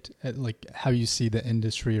shaped like how you see the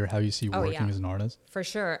industry or how you see working as an artist? For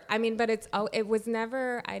sure. I mean, but it was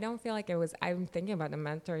never, I don't feel like it was, I'm thinking about the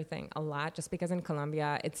mentor thing a lot just because in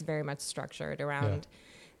Colombia, it's very much structured around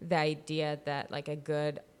the idea that like a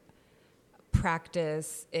good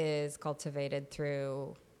practice is cultivated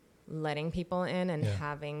through letting people in and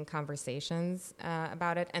having conversations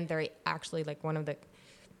about it. And they're actually like one of the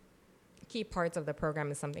key parts of the program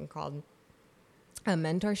is something called a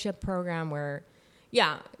mentorship program where,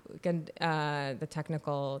 the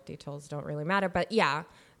technical details don't really matter, but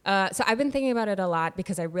so I've been thinking about it a lot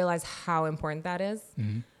because I realize how important that is.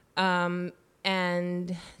 Mm-hmm.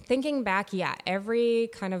 And thinking back, every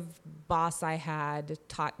kind of boss I had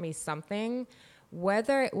taught me something.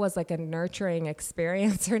 Whether it was like a nurturing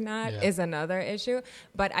experience or not is another issue.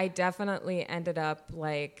 But I definitely ended up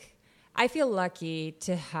like, I feel lucky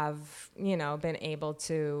to have, been able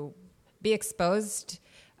to be exposed,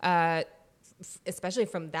 especially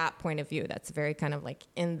from that point of view. That's very kind of like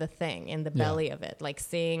in the belly of it. Like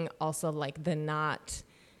seeing also like the not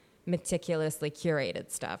meticulously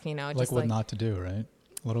curated stuff, just like what not to do, right?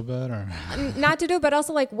 A little bit, or not to do, but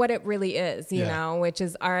also like what it really is, you know, which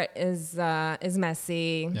is art is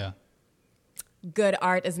messy. Yeah. Good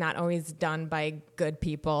art is not always done by good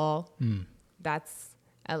people. That's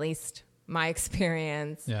at least my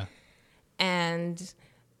experience. Yeah. And,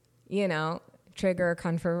 trigger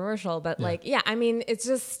controversial, but I mean, it's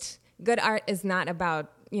just good art is not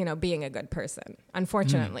about, being a good person,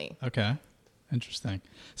 unfortunately. Okay. Interesting.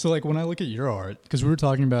 So like when I look at your art, because we were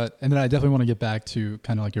talking about, and then I definitely want to get back to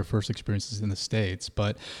kind of like your first experiences in the States,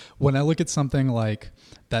 but when I look at something like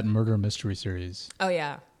that murder mystery series. Oh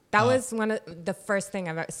yeah. That was one of the first thing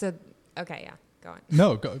I've ever, so, okay, yeah, go on.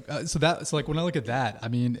 No, go. So like when I look at that, I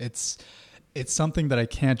mean, it's something that I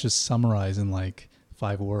can't just summarize in like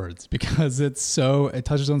 5 words because it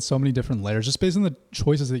touches on so many different layers just based on the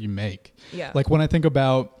choices that you make. Yeah. Like when I think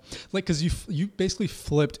about, like, cause you basically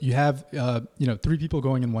flipped, you have, 3 people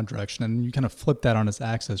going in one direction and you kind of flip that on its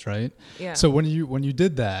axis, right? Yeah. So when you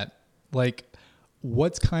did that, like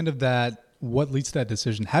what's kind of what leads to that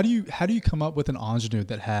decision? How do you come up with an ingenue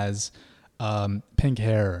that has, pink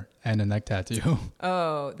hair and a neck tattoo?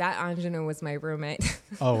 Oh, that ingenue was my roommate.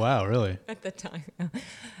 Oh, wow. Really? At the time.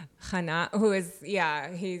 Hana, who is,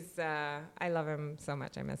 he's, I love him so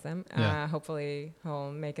much. I miss him. Hopefully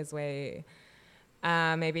he'll make his way,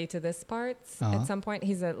 maybe to this part at some point.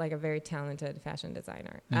 He's a very talented fashion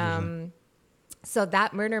designer. So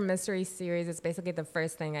that murder mystery series is basically the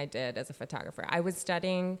first thing I did as a photographer. I was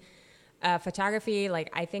studying photography.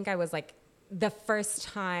 I think I was the first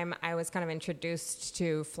time I was kind of introduced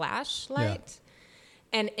to flashlight,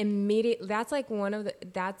 and immediately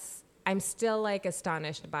I'm still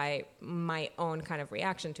astonished by my own kind of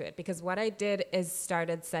reaction to it, because what I did is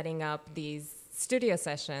started setting up these studio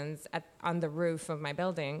sessions on the roof of my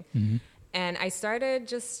building. Mm-hmm. And I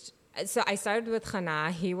started with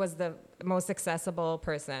Hana. He was the most accessible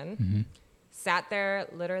person. Mm-hmm. Sat there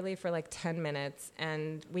literally for 10 minutes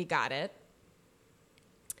and we got it.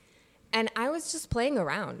 And I was just playing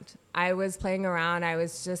around. I was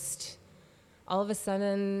just all of a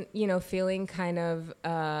sudden, feeling kind of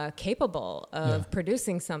capable of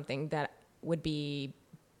producing something that would be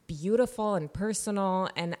beautiful and personal.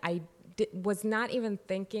 And I was not even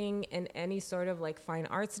thinking in any sort of fine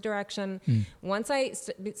arts direction. Once I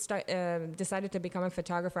decided to become a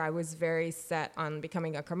photographer, I was very set on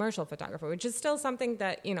becoming a commercial photographer, which is still something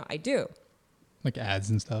that, I do. Like ads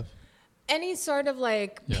and stuff? Any sort of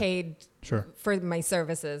paid for my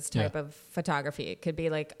services type of photography. It could be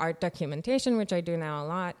art documentation, which I do now a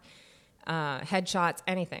lot, headshots,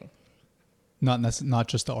 anything. Not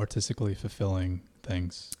just the artistically fulfilling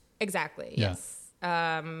things. Exactly. Yeah. Yes.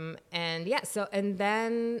 And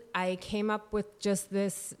then I came up with just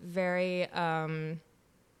this very,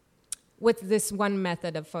 with this one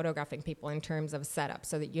method of photographing people in terms of setup,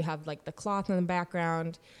 so that you have the cloth in the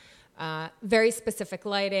background, very specific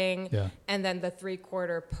lighting, and then the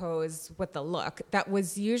 3/4 pose with the look that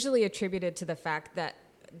was usually attributed to the fact that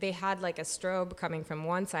they had like a strobe coming from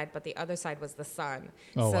one side, but the other side was the sun.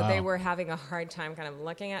 Oh, so wow. they were having a hard time kind of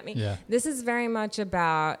looking at me. Yeah. This is very much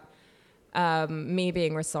about me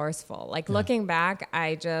being resourceful. Like looking back,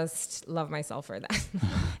 I just love myself for that.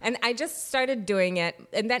 And I just started doing it.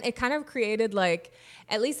 And then it kind of created like,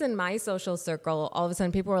 at least in my social circle, all of a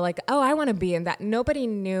sudden people were like, oh, I want to be in that. Nobody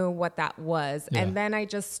knew what that was. Yeah. And then I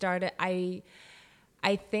just started, I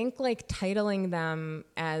think like titling them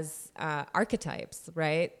as archetypes,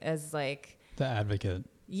 right? As like... The advocate.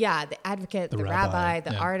 Yeah, the advocate, the rabbi,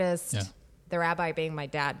 the artist. Yeah. The rabbi being my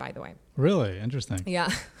dad, by the way. Really? Interesting. Yeah.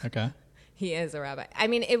 Okay. He is a rabbi. I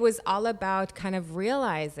mean, it was all about kind of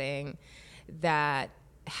realizing that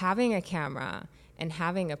having a camera and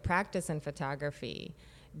having a practice in photography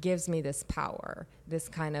gives me this power, this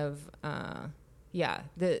kind of, a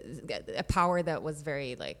power that was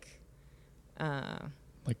very like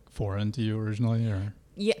foreign to you originally, or?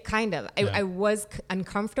 Yeah, kind of. I was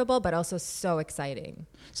uncomfortable, but also so exciting.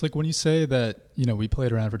 It's like when you say that, we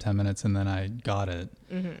played around for 10 minutes and then I got it.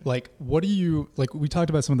 Mm-hmm. Like, what do you, like, we talked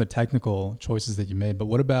about some of the technical choices that you made, but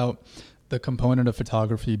what about the component of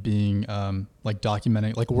photography being like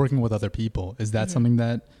documenting, like working with other people? Is that something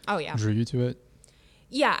that drew you to it?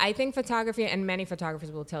 Yeah, I think photography, and many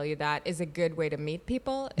photographers will tell you that, is a good way to meet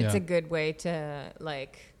people. It's a good way to,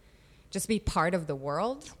 like, just be part of the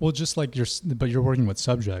world. Well, just like you're working with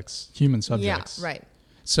subjects, human subjects. Yeah, right.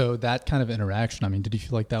 So that kind of interaction, I mean, did you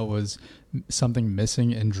feel like that was something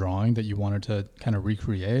missing in drawing that you wanted to kind of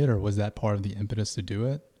recreate, or was that part of the impetus to do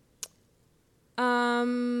it?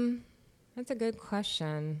 That's a good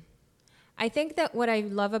question. I think that what I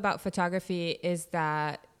love about photography is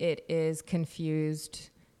that it is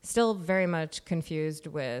still very much confused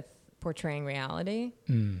with portraying reality.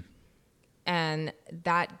 Mm. And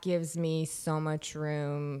that gives me so much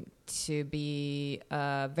room to be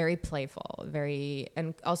very playful,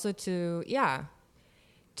 and also to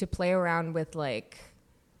play around with like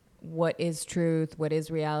what is truth, what is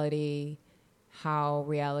reality, how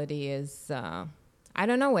reality is, I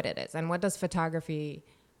don't know what it is, and what does photography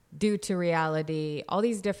do to reality, all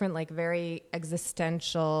these different like very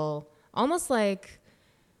existential, almost like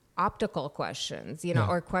optical questions,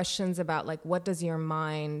 or questions about like, what does your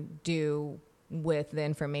mind do with the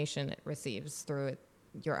information it receives through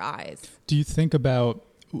your eyes? Do you think about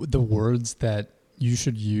the words that you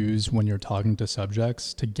should use when you're talking to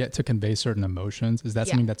subjects to get to convey certain emotions? Is that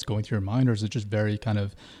something that's going through your mind, or is it just very kind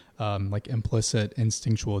of like implicit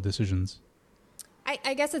instinctual decisions?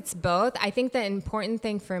 I guess it's both. I think the important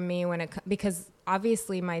thing for me because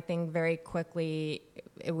obviously my thing very quickly,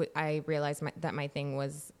 I realized that my thing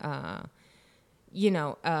was,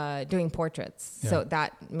 doing portraits. Yeah. So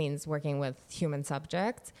that means working with human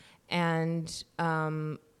subjects. And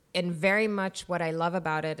very much what I love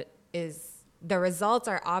about it is the results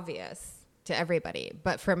are obvious to everybody.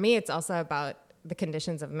 But for me, it's also about the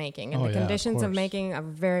conditions of making. And the conditions of making are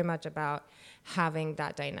very much about having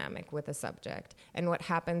that dynamic with a subject. And what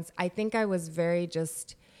happens, I think I was very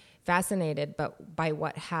just fascinated by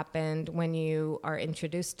what happened when you are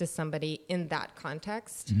introduced to somebody in that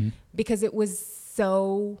context, because it was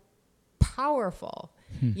so powerful,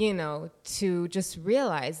 to just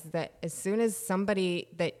realize that as soon as somebody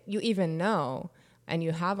that you even know and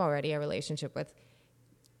you have already a relationship with,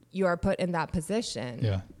 you are put in that position.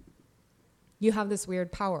 Yeah. You have this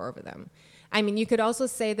weird power over them. I mean, you could also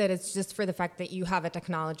say that it's just for the fact that you have a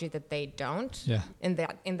technology that they don't. Yeah. In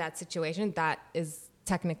that situation, that is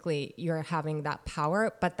technically you're having that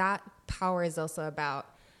power, but that power is also about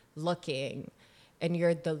looking, and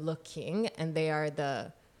you're the looking, and they are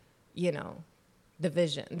the, the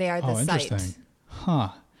vision. They are the sight. Interesting. Huh.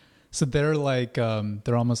 So they're like,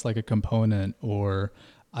 they're almost like a component, or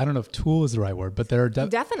I don't know if tool is the right word, but they're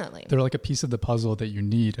definitely, they're like a piece of the puzzle that you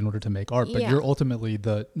need in order to make art, but you're ultimately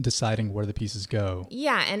the deciding where the pieces go.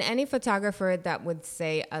 Yeah. And any photographer that would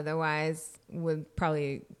say otherwise would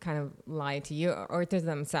probably kind of lie to you or to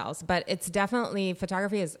themselves, but it's definitely,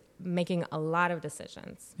 photography is making a lot of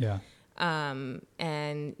decisions. Yeah.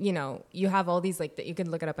 And you have all these, like, that you can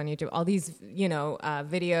look it up on YouTube, all these,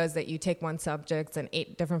 videos that you take one subject and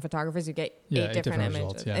 8 different photographers, you get 8 different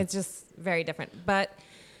images. Results, It's just very different.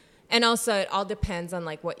 And also it all depends on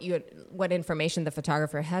like what information the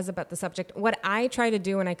photographer has about the subject. What I try to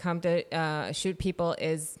do when I come to shoot people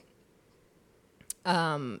is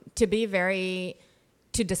to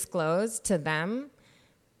disclose to them,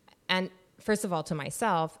 and first of all to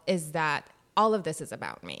myself, is that all of this is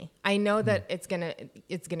about me. I know that it's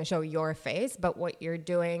gonna show your face, but what you're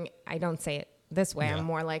doing, I don't say it this way. Yeah. I'm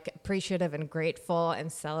more like appreciative and grateful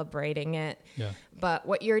and celebrating it. Yeah. But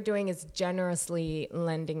what you're doing is generously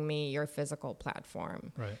lending me your physical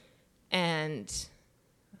platform. Right. And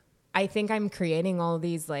I think I'm creating all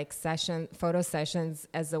these like photo sessions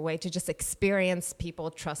as a way to just experience people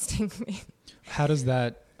trusting me. How does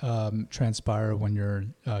that transpire when you're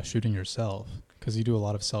shooting yourself? Because you do a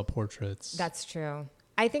lot of self-portraits. That's true.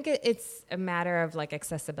 I think it's a matter of like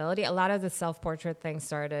accessibility. A lot of the self-portrait thing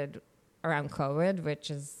started around COVID, which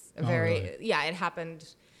is really? Yeah, it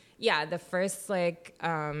happened. Yeah. The first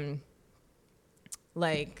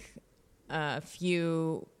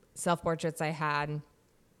few self-portraits I had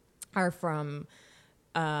are from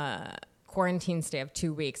quarantine stay of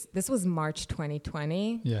 2 weeks. This was March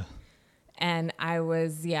 2020. Yeah. And I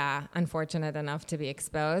was, unfortunate enough to be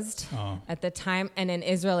exposed at the time. And in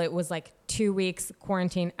Israel, it was like 2 weeks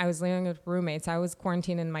quarantine. I was living with roommates. I was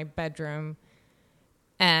quarantined in my bedroom.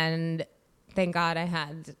 And thank God I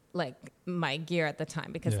had like my gear at the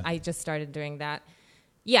time because I just started doing that.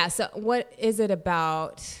 Yeah. So what is it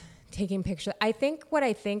about taking pictures? I think what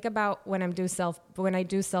I think about when I do self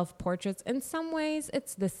portraits, in some ways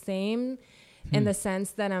it's the same in the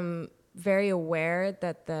sense that I'm very aware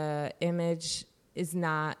that the image is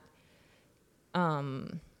not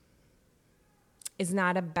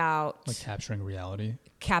about like capturing reality,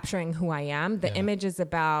 capturing who I am. The image is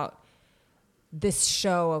about this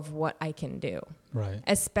show of what I can do. Right.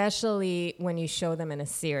 Especially when you show them in a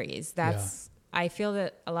series. I feel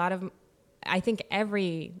that I think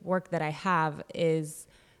every work that I have is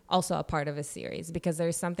also a part of a series because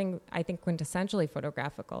there's something I think quintessentially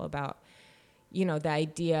photographical about, the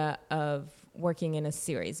idea of working in a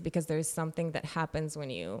series because there's something that happens when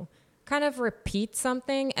you kind of repeat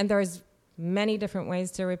something, and there's many different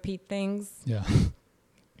ways to repeat things. Yeah.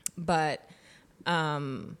 But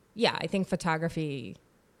I think photography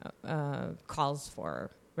calls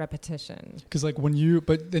for repetition. Because like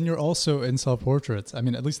but then you're also in self-portraits. I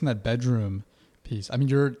mean, at least in that bedroom piece. I mean,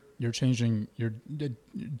 you're changing your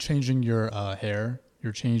hair.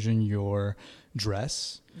 You're changing your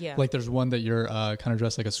dress. Yeah. Like there's one that you're kind of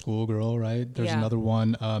dressed like a schoolgirl, right? There's another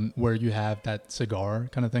one where you have that cigar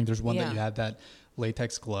kind of thing. There's one that you have that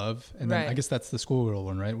latex glove. And then I guess that's the schoolgirl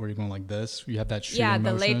one, right? Where you're going like this. You have that shooting motion.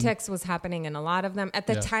 The latex was happening in a lot of them. At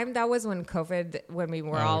the time, that was when we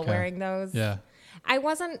were all wearing those. Yeah. I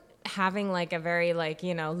wasn't having like a very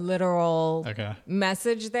literal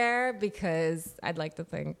message there because I'd like to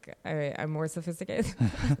think I'm more sophisticated.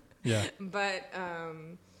 Yeah. But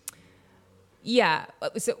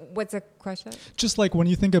so what's the question? Just like when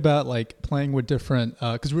you think about like playing with different,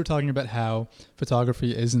 because we were talking about how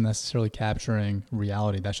photography isn't necessarily capturing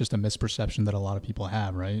reality. That's just a misperception that a lot of people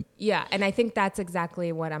have, right? Yeah. And I think that's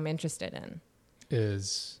exactly what I'm interested in.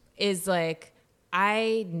 Is like,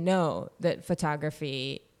 I know that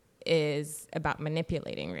photography is about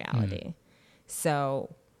manipulating reality.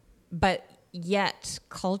 So, but yet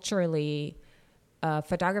culturally,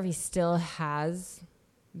 photography still has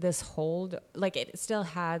this hold, like it still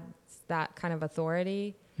has that kind of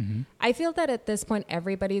authority. Mm-hmm. I feel that at this point,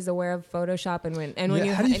 everybody's aware of Photoshop.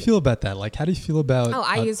 How do you feel about that? Like, how do you feel about...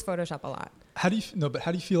 I use Photoshop a lot. How do you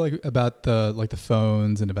feel like about the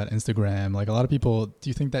phones and about Instagram? Like a lot of people, do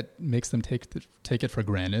you think that makes them take it for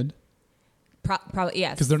granted? Probably,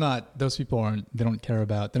 yes. Because they don't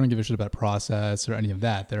give a shit about process or any of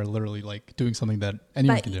that. They're literally like doing something that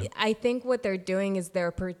anyone can do. I think what they're doing is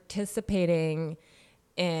they're participating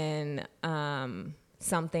in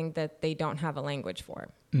something that they don't have a language for.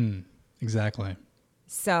 Exactly.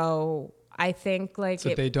 So I think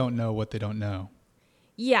they don't know what they don't know.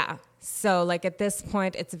 Yeah. So like at this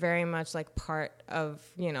point, it's very much like part of,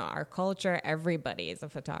 our culture. Everybody is a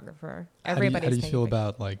photographer. How do you feel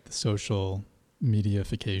about like the social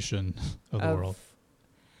mediaification of the world?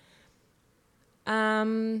 Are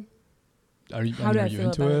you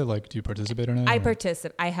into it? Like, do you participate in it? I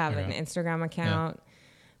participate. I have an Instagram account.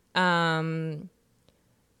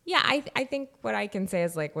 Yeah. I think what I can say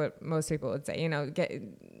is like what most people would say,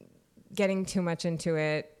 getting too much into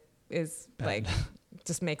it is bad. Like,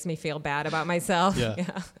 just makes me feel bad about myself. Yeah.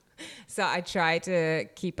 So I try to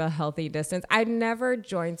keep a healthy distance. I'd never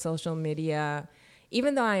joined social media,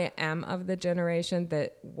 even though I am of the generation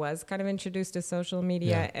that was kind of introduced to social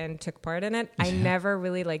media and took part in it. I never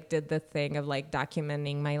really like did the thing of like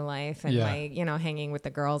documenting my life and like, hanging with the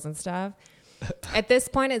girls and stuff. At this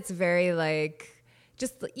point, it's very like,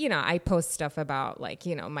 just, I post stuff about like,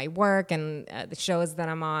 my work and the shows that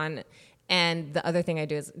I'm on. And the other thing I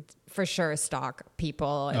do is for sure stalk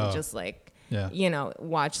people and just like Yeah.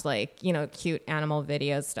 watch like, cute animal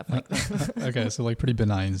videos, stuff like that. Okay, so like pretty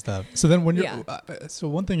benign stuff. So then when you're, Yeah. so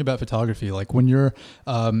one thing about photography, like when you're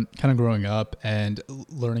kind of growing up and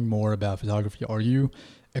learning more about photography, are you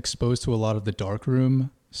exposed to a lot of the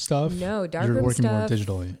darkroom stuff? No, darkroom You're working more stuff.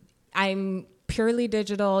 digitally. I'm purely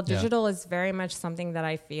digital. Yeah. Digital is very much something that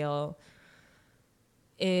I feel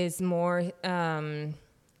is more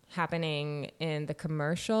happening in the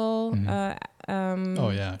commercial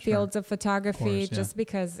fields of photography, Of course, just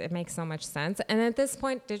because it makes so much sense. And at this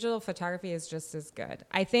point, digital photography is just as good.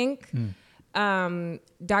 I think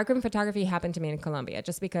darkroom photography happened to me in Colombia,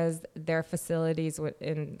 just because their facilities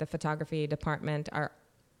in the photography department are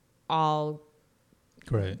all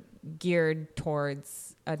Great. geared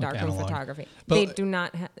towards darkroom analog. photography. But they do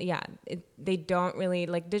not they don't really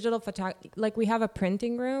like digital photography. Like we have a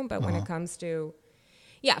printing room, but when it comes to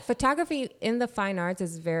photography in the fine arts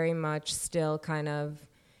is very much still kind of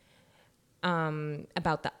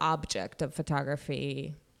about the object of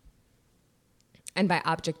photography. And by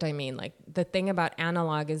object, I mean like the thing about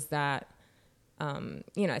analog is that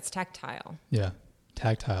it's tactile. Yeah.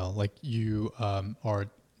 Tactile. Like you are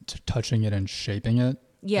touching it and shaping it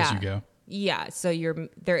as you go. Yeah. So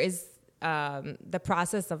there is the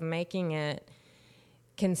process of making it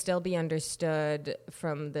can still be understood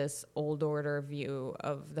from this old order view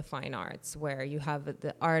of the fine arts, where you have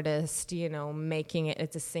the artist, making it,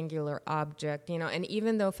 it's a singular object, and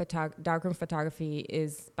even though darkroom photography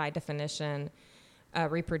is by definition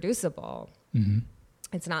reproducible,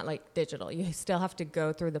 it's not like digital. You still have to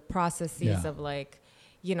go through the processes of like,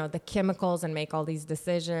 the chemicals and make all these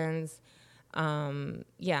decisions. And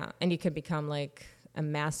you could become like a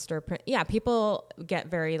master print. Yeah, people get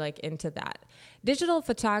very like into that. Digital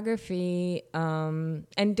photography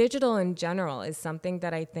and digital in general is something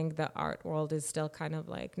that I think the art world is still kind of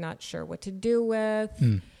like not sure what to do with.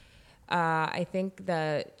 I think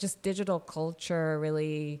that just digital culture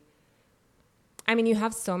really, I mean, you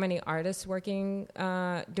have so many artists working,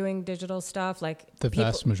 doing digital stuff. Like the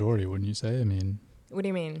vast majority, wouldn't you say? I mean, what do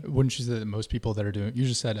you mean? Wouldn't you say that most people that are doing, you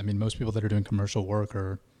just said, I mean, most people that are doing commercial work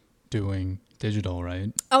are doing digital,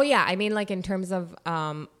 right? Oh, yeah. I mean, like in terms of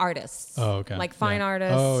artists. Oh, okay. Like fine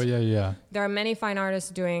artists. Oh, yeah. There are many fine artists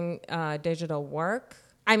doing digital work.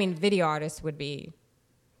 I mean, video artists would be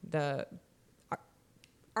the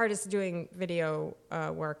artists doing video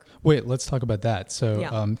work. Wait, let's talk about that. So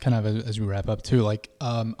kind of as we wrap up too, like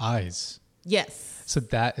eyes. Yes. So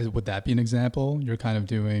would that be an example you're kind of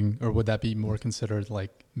doing, or would that be more considered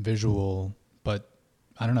like visual, but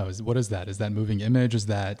I don't know. What is that? Is that moving image?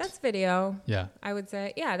 That's video. Yeah. I would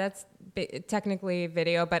say, that's technically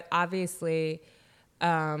video, but obviously,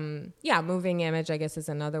 moving image, I guess, is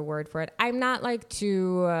another word for it. I'm not like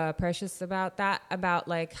too precious about that, about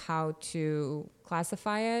like how to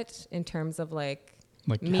classify it in terms of like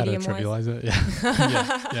medium how to trivialize it.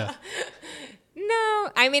 Yeah. yeah. No,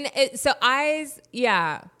 I mean, so eyes,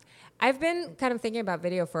 I've been kind of thinking about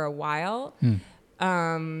video for a while.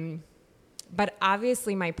 But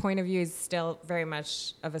obviously my point of view is still very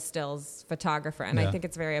much of a stills photographer. And I think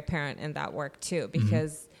it's very apparent in that work too,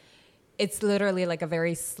 because it's literally like a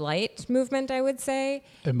very slight movement, I would say.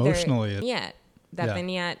 Emotionally.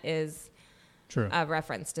 Vignette is true. A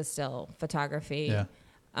reference to still photography. Yeah.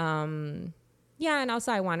 And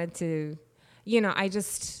also I wanted to,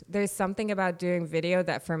 there's something about doing video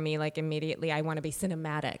that for me, like immediately I want to be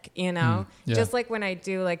cinematic, just like when I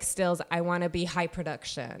do like stills, I want to be high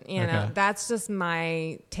production, know, that's just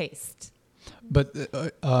my taste. But,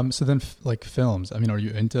 so then like films, I mean, are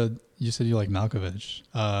you you said you like Malkovich.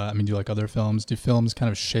 I mean, do you like other films? Do films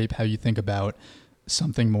kind of shape how you think about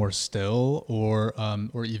something more still or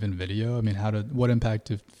even video? I mean, what impact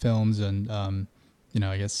do films and, I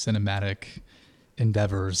guess cinematic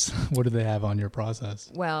endeavors, what do they have on your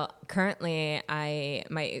process? Well, currently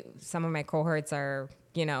some of my cohorts are,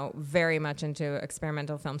 very much into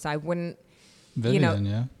experimental film. So I wouldn't,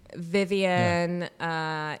 Vivian, Vivian,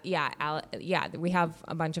 we have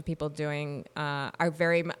a bunch of people doing,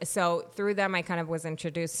 so through them I kind of was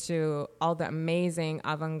introduced to all the amazing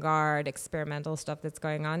avant-garde experimental stuff that's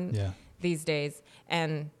going on these days,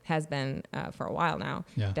 and has been for a while now,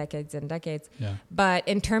 decades and decades. Yeah. But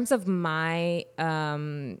in terms of my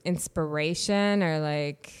inspiration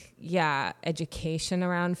or education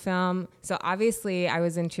around film, so obviously I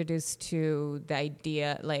was introduced to the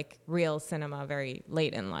idea, like real cinema, very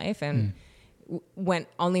late in life, and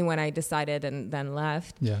only when I decided and then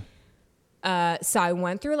left. Yeah. So I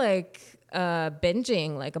went through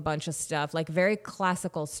binging like a bunch of stuff, like very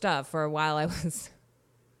classical stuff. For a while it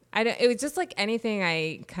was just like anything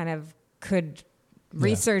I kind of could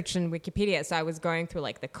research in Wikipedia. So I was going through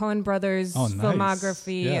like the Coen brothers Oh, nice.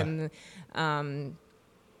 filmography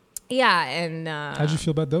Yeah. and How'd you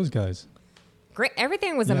feel about those guys? great.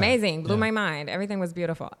 Everything was Yeah, amazing. Blew yeah. my mind. Everything was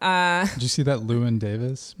beautiful. Did you see that Llewyn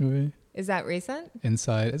Davis movie, Is that recent?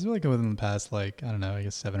 Inside? It's like within the past, like, I don't know, I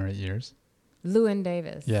guess 7 or 8 years. Llewyn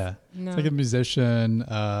Davis. Yeah. No. It's like a musician,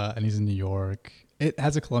 and he's in New York. It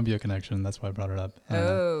has a Columbia connection. That's why I brought it up.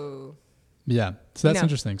 Oh. Yeah. So that's No.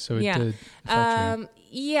 interesting. So it Yeah. did affect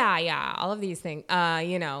you. Yeah. All of these things.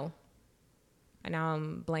 And now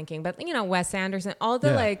I'm blanking, but Wes Anderson, all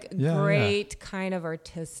the great kind of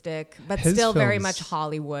artistic, but His still very films- much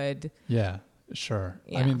Hollywood. Yeah, sure.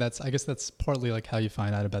 I Yeah. mean, I guess that's partly like how you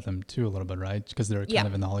find out about them too, a little bit, right? Because they're kind Yeah.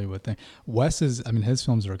 of in the Hollywood thing. His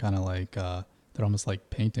films are kind of like, they're almost like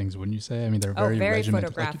paintings, wouldn't you say? I mean, they're very regimented.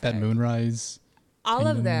 Like photographic. that Moonrise. All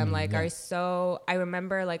of them Kingdom, are so, I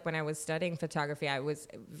remember like when I was studying photography, I was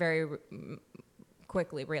very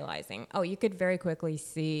quickly realizing, you could very quickly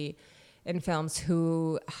see in films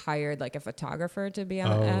who hired like a photographer to be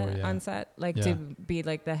on set, like to be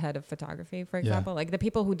like the head of photography, for example, like the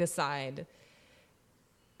people who decide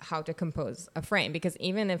how to compose a frame. Because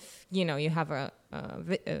even if, you have a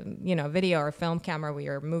video or film camera where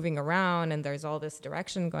you're moving around and there's all this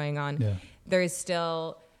direction going on, there is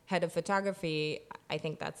still head of photography. I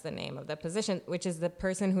think that's the name of the position, which is the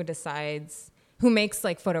person who makes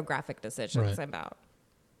like photographic decisions about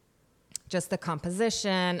just the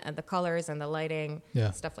composition and the colors and the lighting,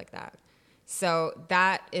 stuff like that. So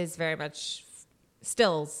that is very much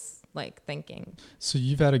stills like thinking. So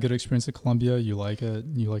you've had a good experience at Columbia. You like it.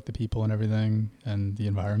 You like the people and everything and the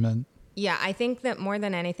environment. Yeah, I think that more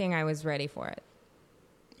than anything, I was ready for it.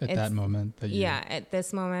 That moment that you... Yeah, at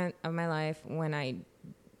this moment of my life when I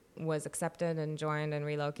was accepted and joined and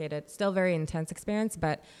relocated. Still very intense experience,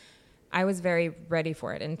 but I was very ready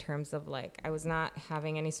for it in terms of like, I was not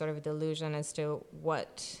having any sort of delusion as to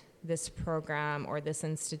what this program or this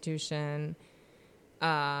institution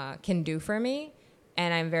can do for me.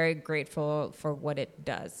 And I'm very grateful for what it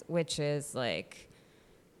does, which is like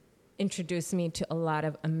introduce me to a lot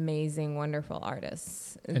of amazing, wonderful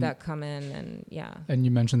artists that come in and And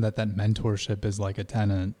you mentioned that mentorship is like a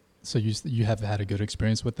tenet. So you have had a good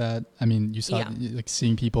experience with that. I mean, you saw like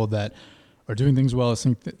seeing people that are doing things well,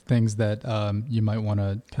 seeing things that you might want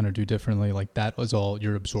to kind of do differently. Like that was all,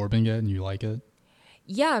 you're absorbing it and you like it.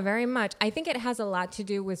 Yeah, very much. I think it has a lot to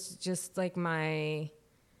do with just like my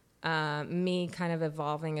me kind of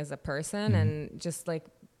evolving as a person and just like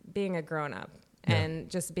being a grown up and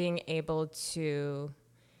just being able to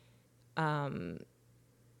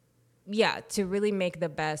to really make the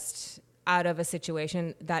best out of a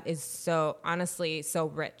situation that is so honestly so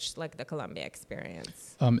rich, like the Columbia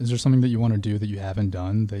experience. Is there something that you want to do that you haven't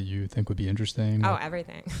done that you think would be interesting? Oh,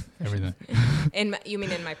 everything. Everything. You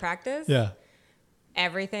mean in my practice? Yeah.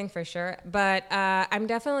 Everything for sure. But I'm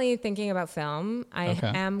definitely thinking about film. I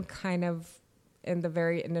am kind of in the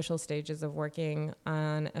very initial stages of working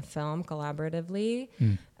on a film collaboratively.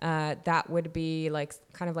 That would be like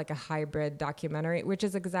kind of like a hybrid documentary, which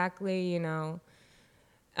is exactly,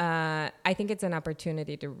 I think it's an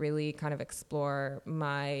opportunity to really kind of explore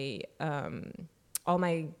my all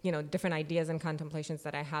my different ideas and contemplations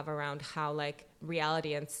that I have around how like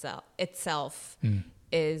reality itself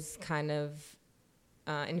is kind of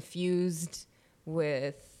infused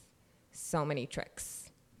with so many tricks.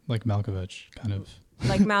 Like Malkovich, kind of.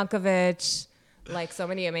 Like Malkovich, like so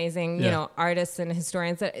many amazing, artists and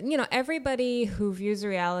historians that, everybody who views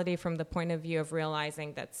reality from the point of view of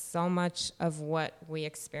realizing that so much of what we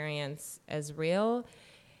experience as real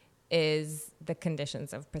is the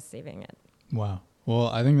conditions of perceiving it. Wow. Well,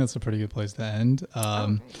 I think that's a pretty good place to end.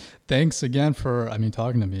 Thanks again for,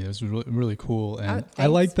 talking to me. It was really, really cool. And I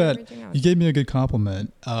like that you gave me a good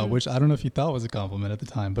compliment, which I don't know if you thought was a compliment at the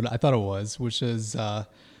time, but I thought it was, which is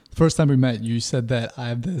the first time we met, you said that I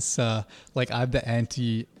have this, I have the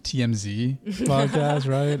anti-TMZ podcast,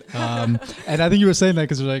 right? And I think you were saying that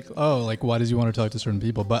because you're like, why does you want to talk to certain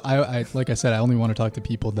people? But I like I said, I only want to talk to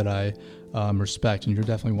people that I respect, and you're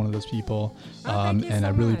definitely one of those people. Thank you and so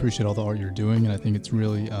I really much. appreciate all the art you're doing, and I think it's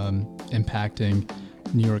really impacting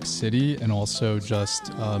New York City and also just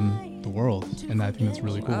the world, and I think that's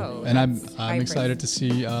really cool. Oh, and I'm high excited to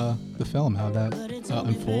see the film, how that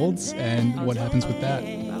unfolds, and what happens with that.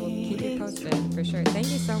 I will keep you posted for sure. Thank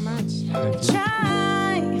you so much. Thank you.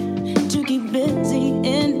 Try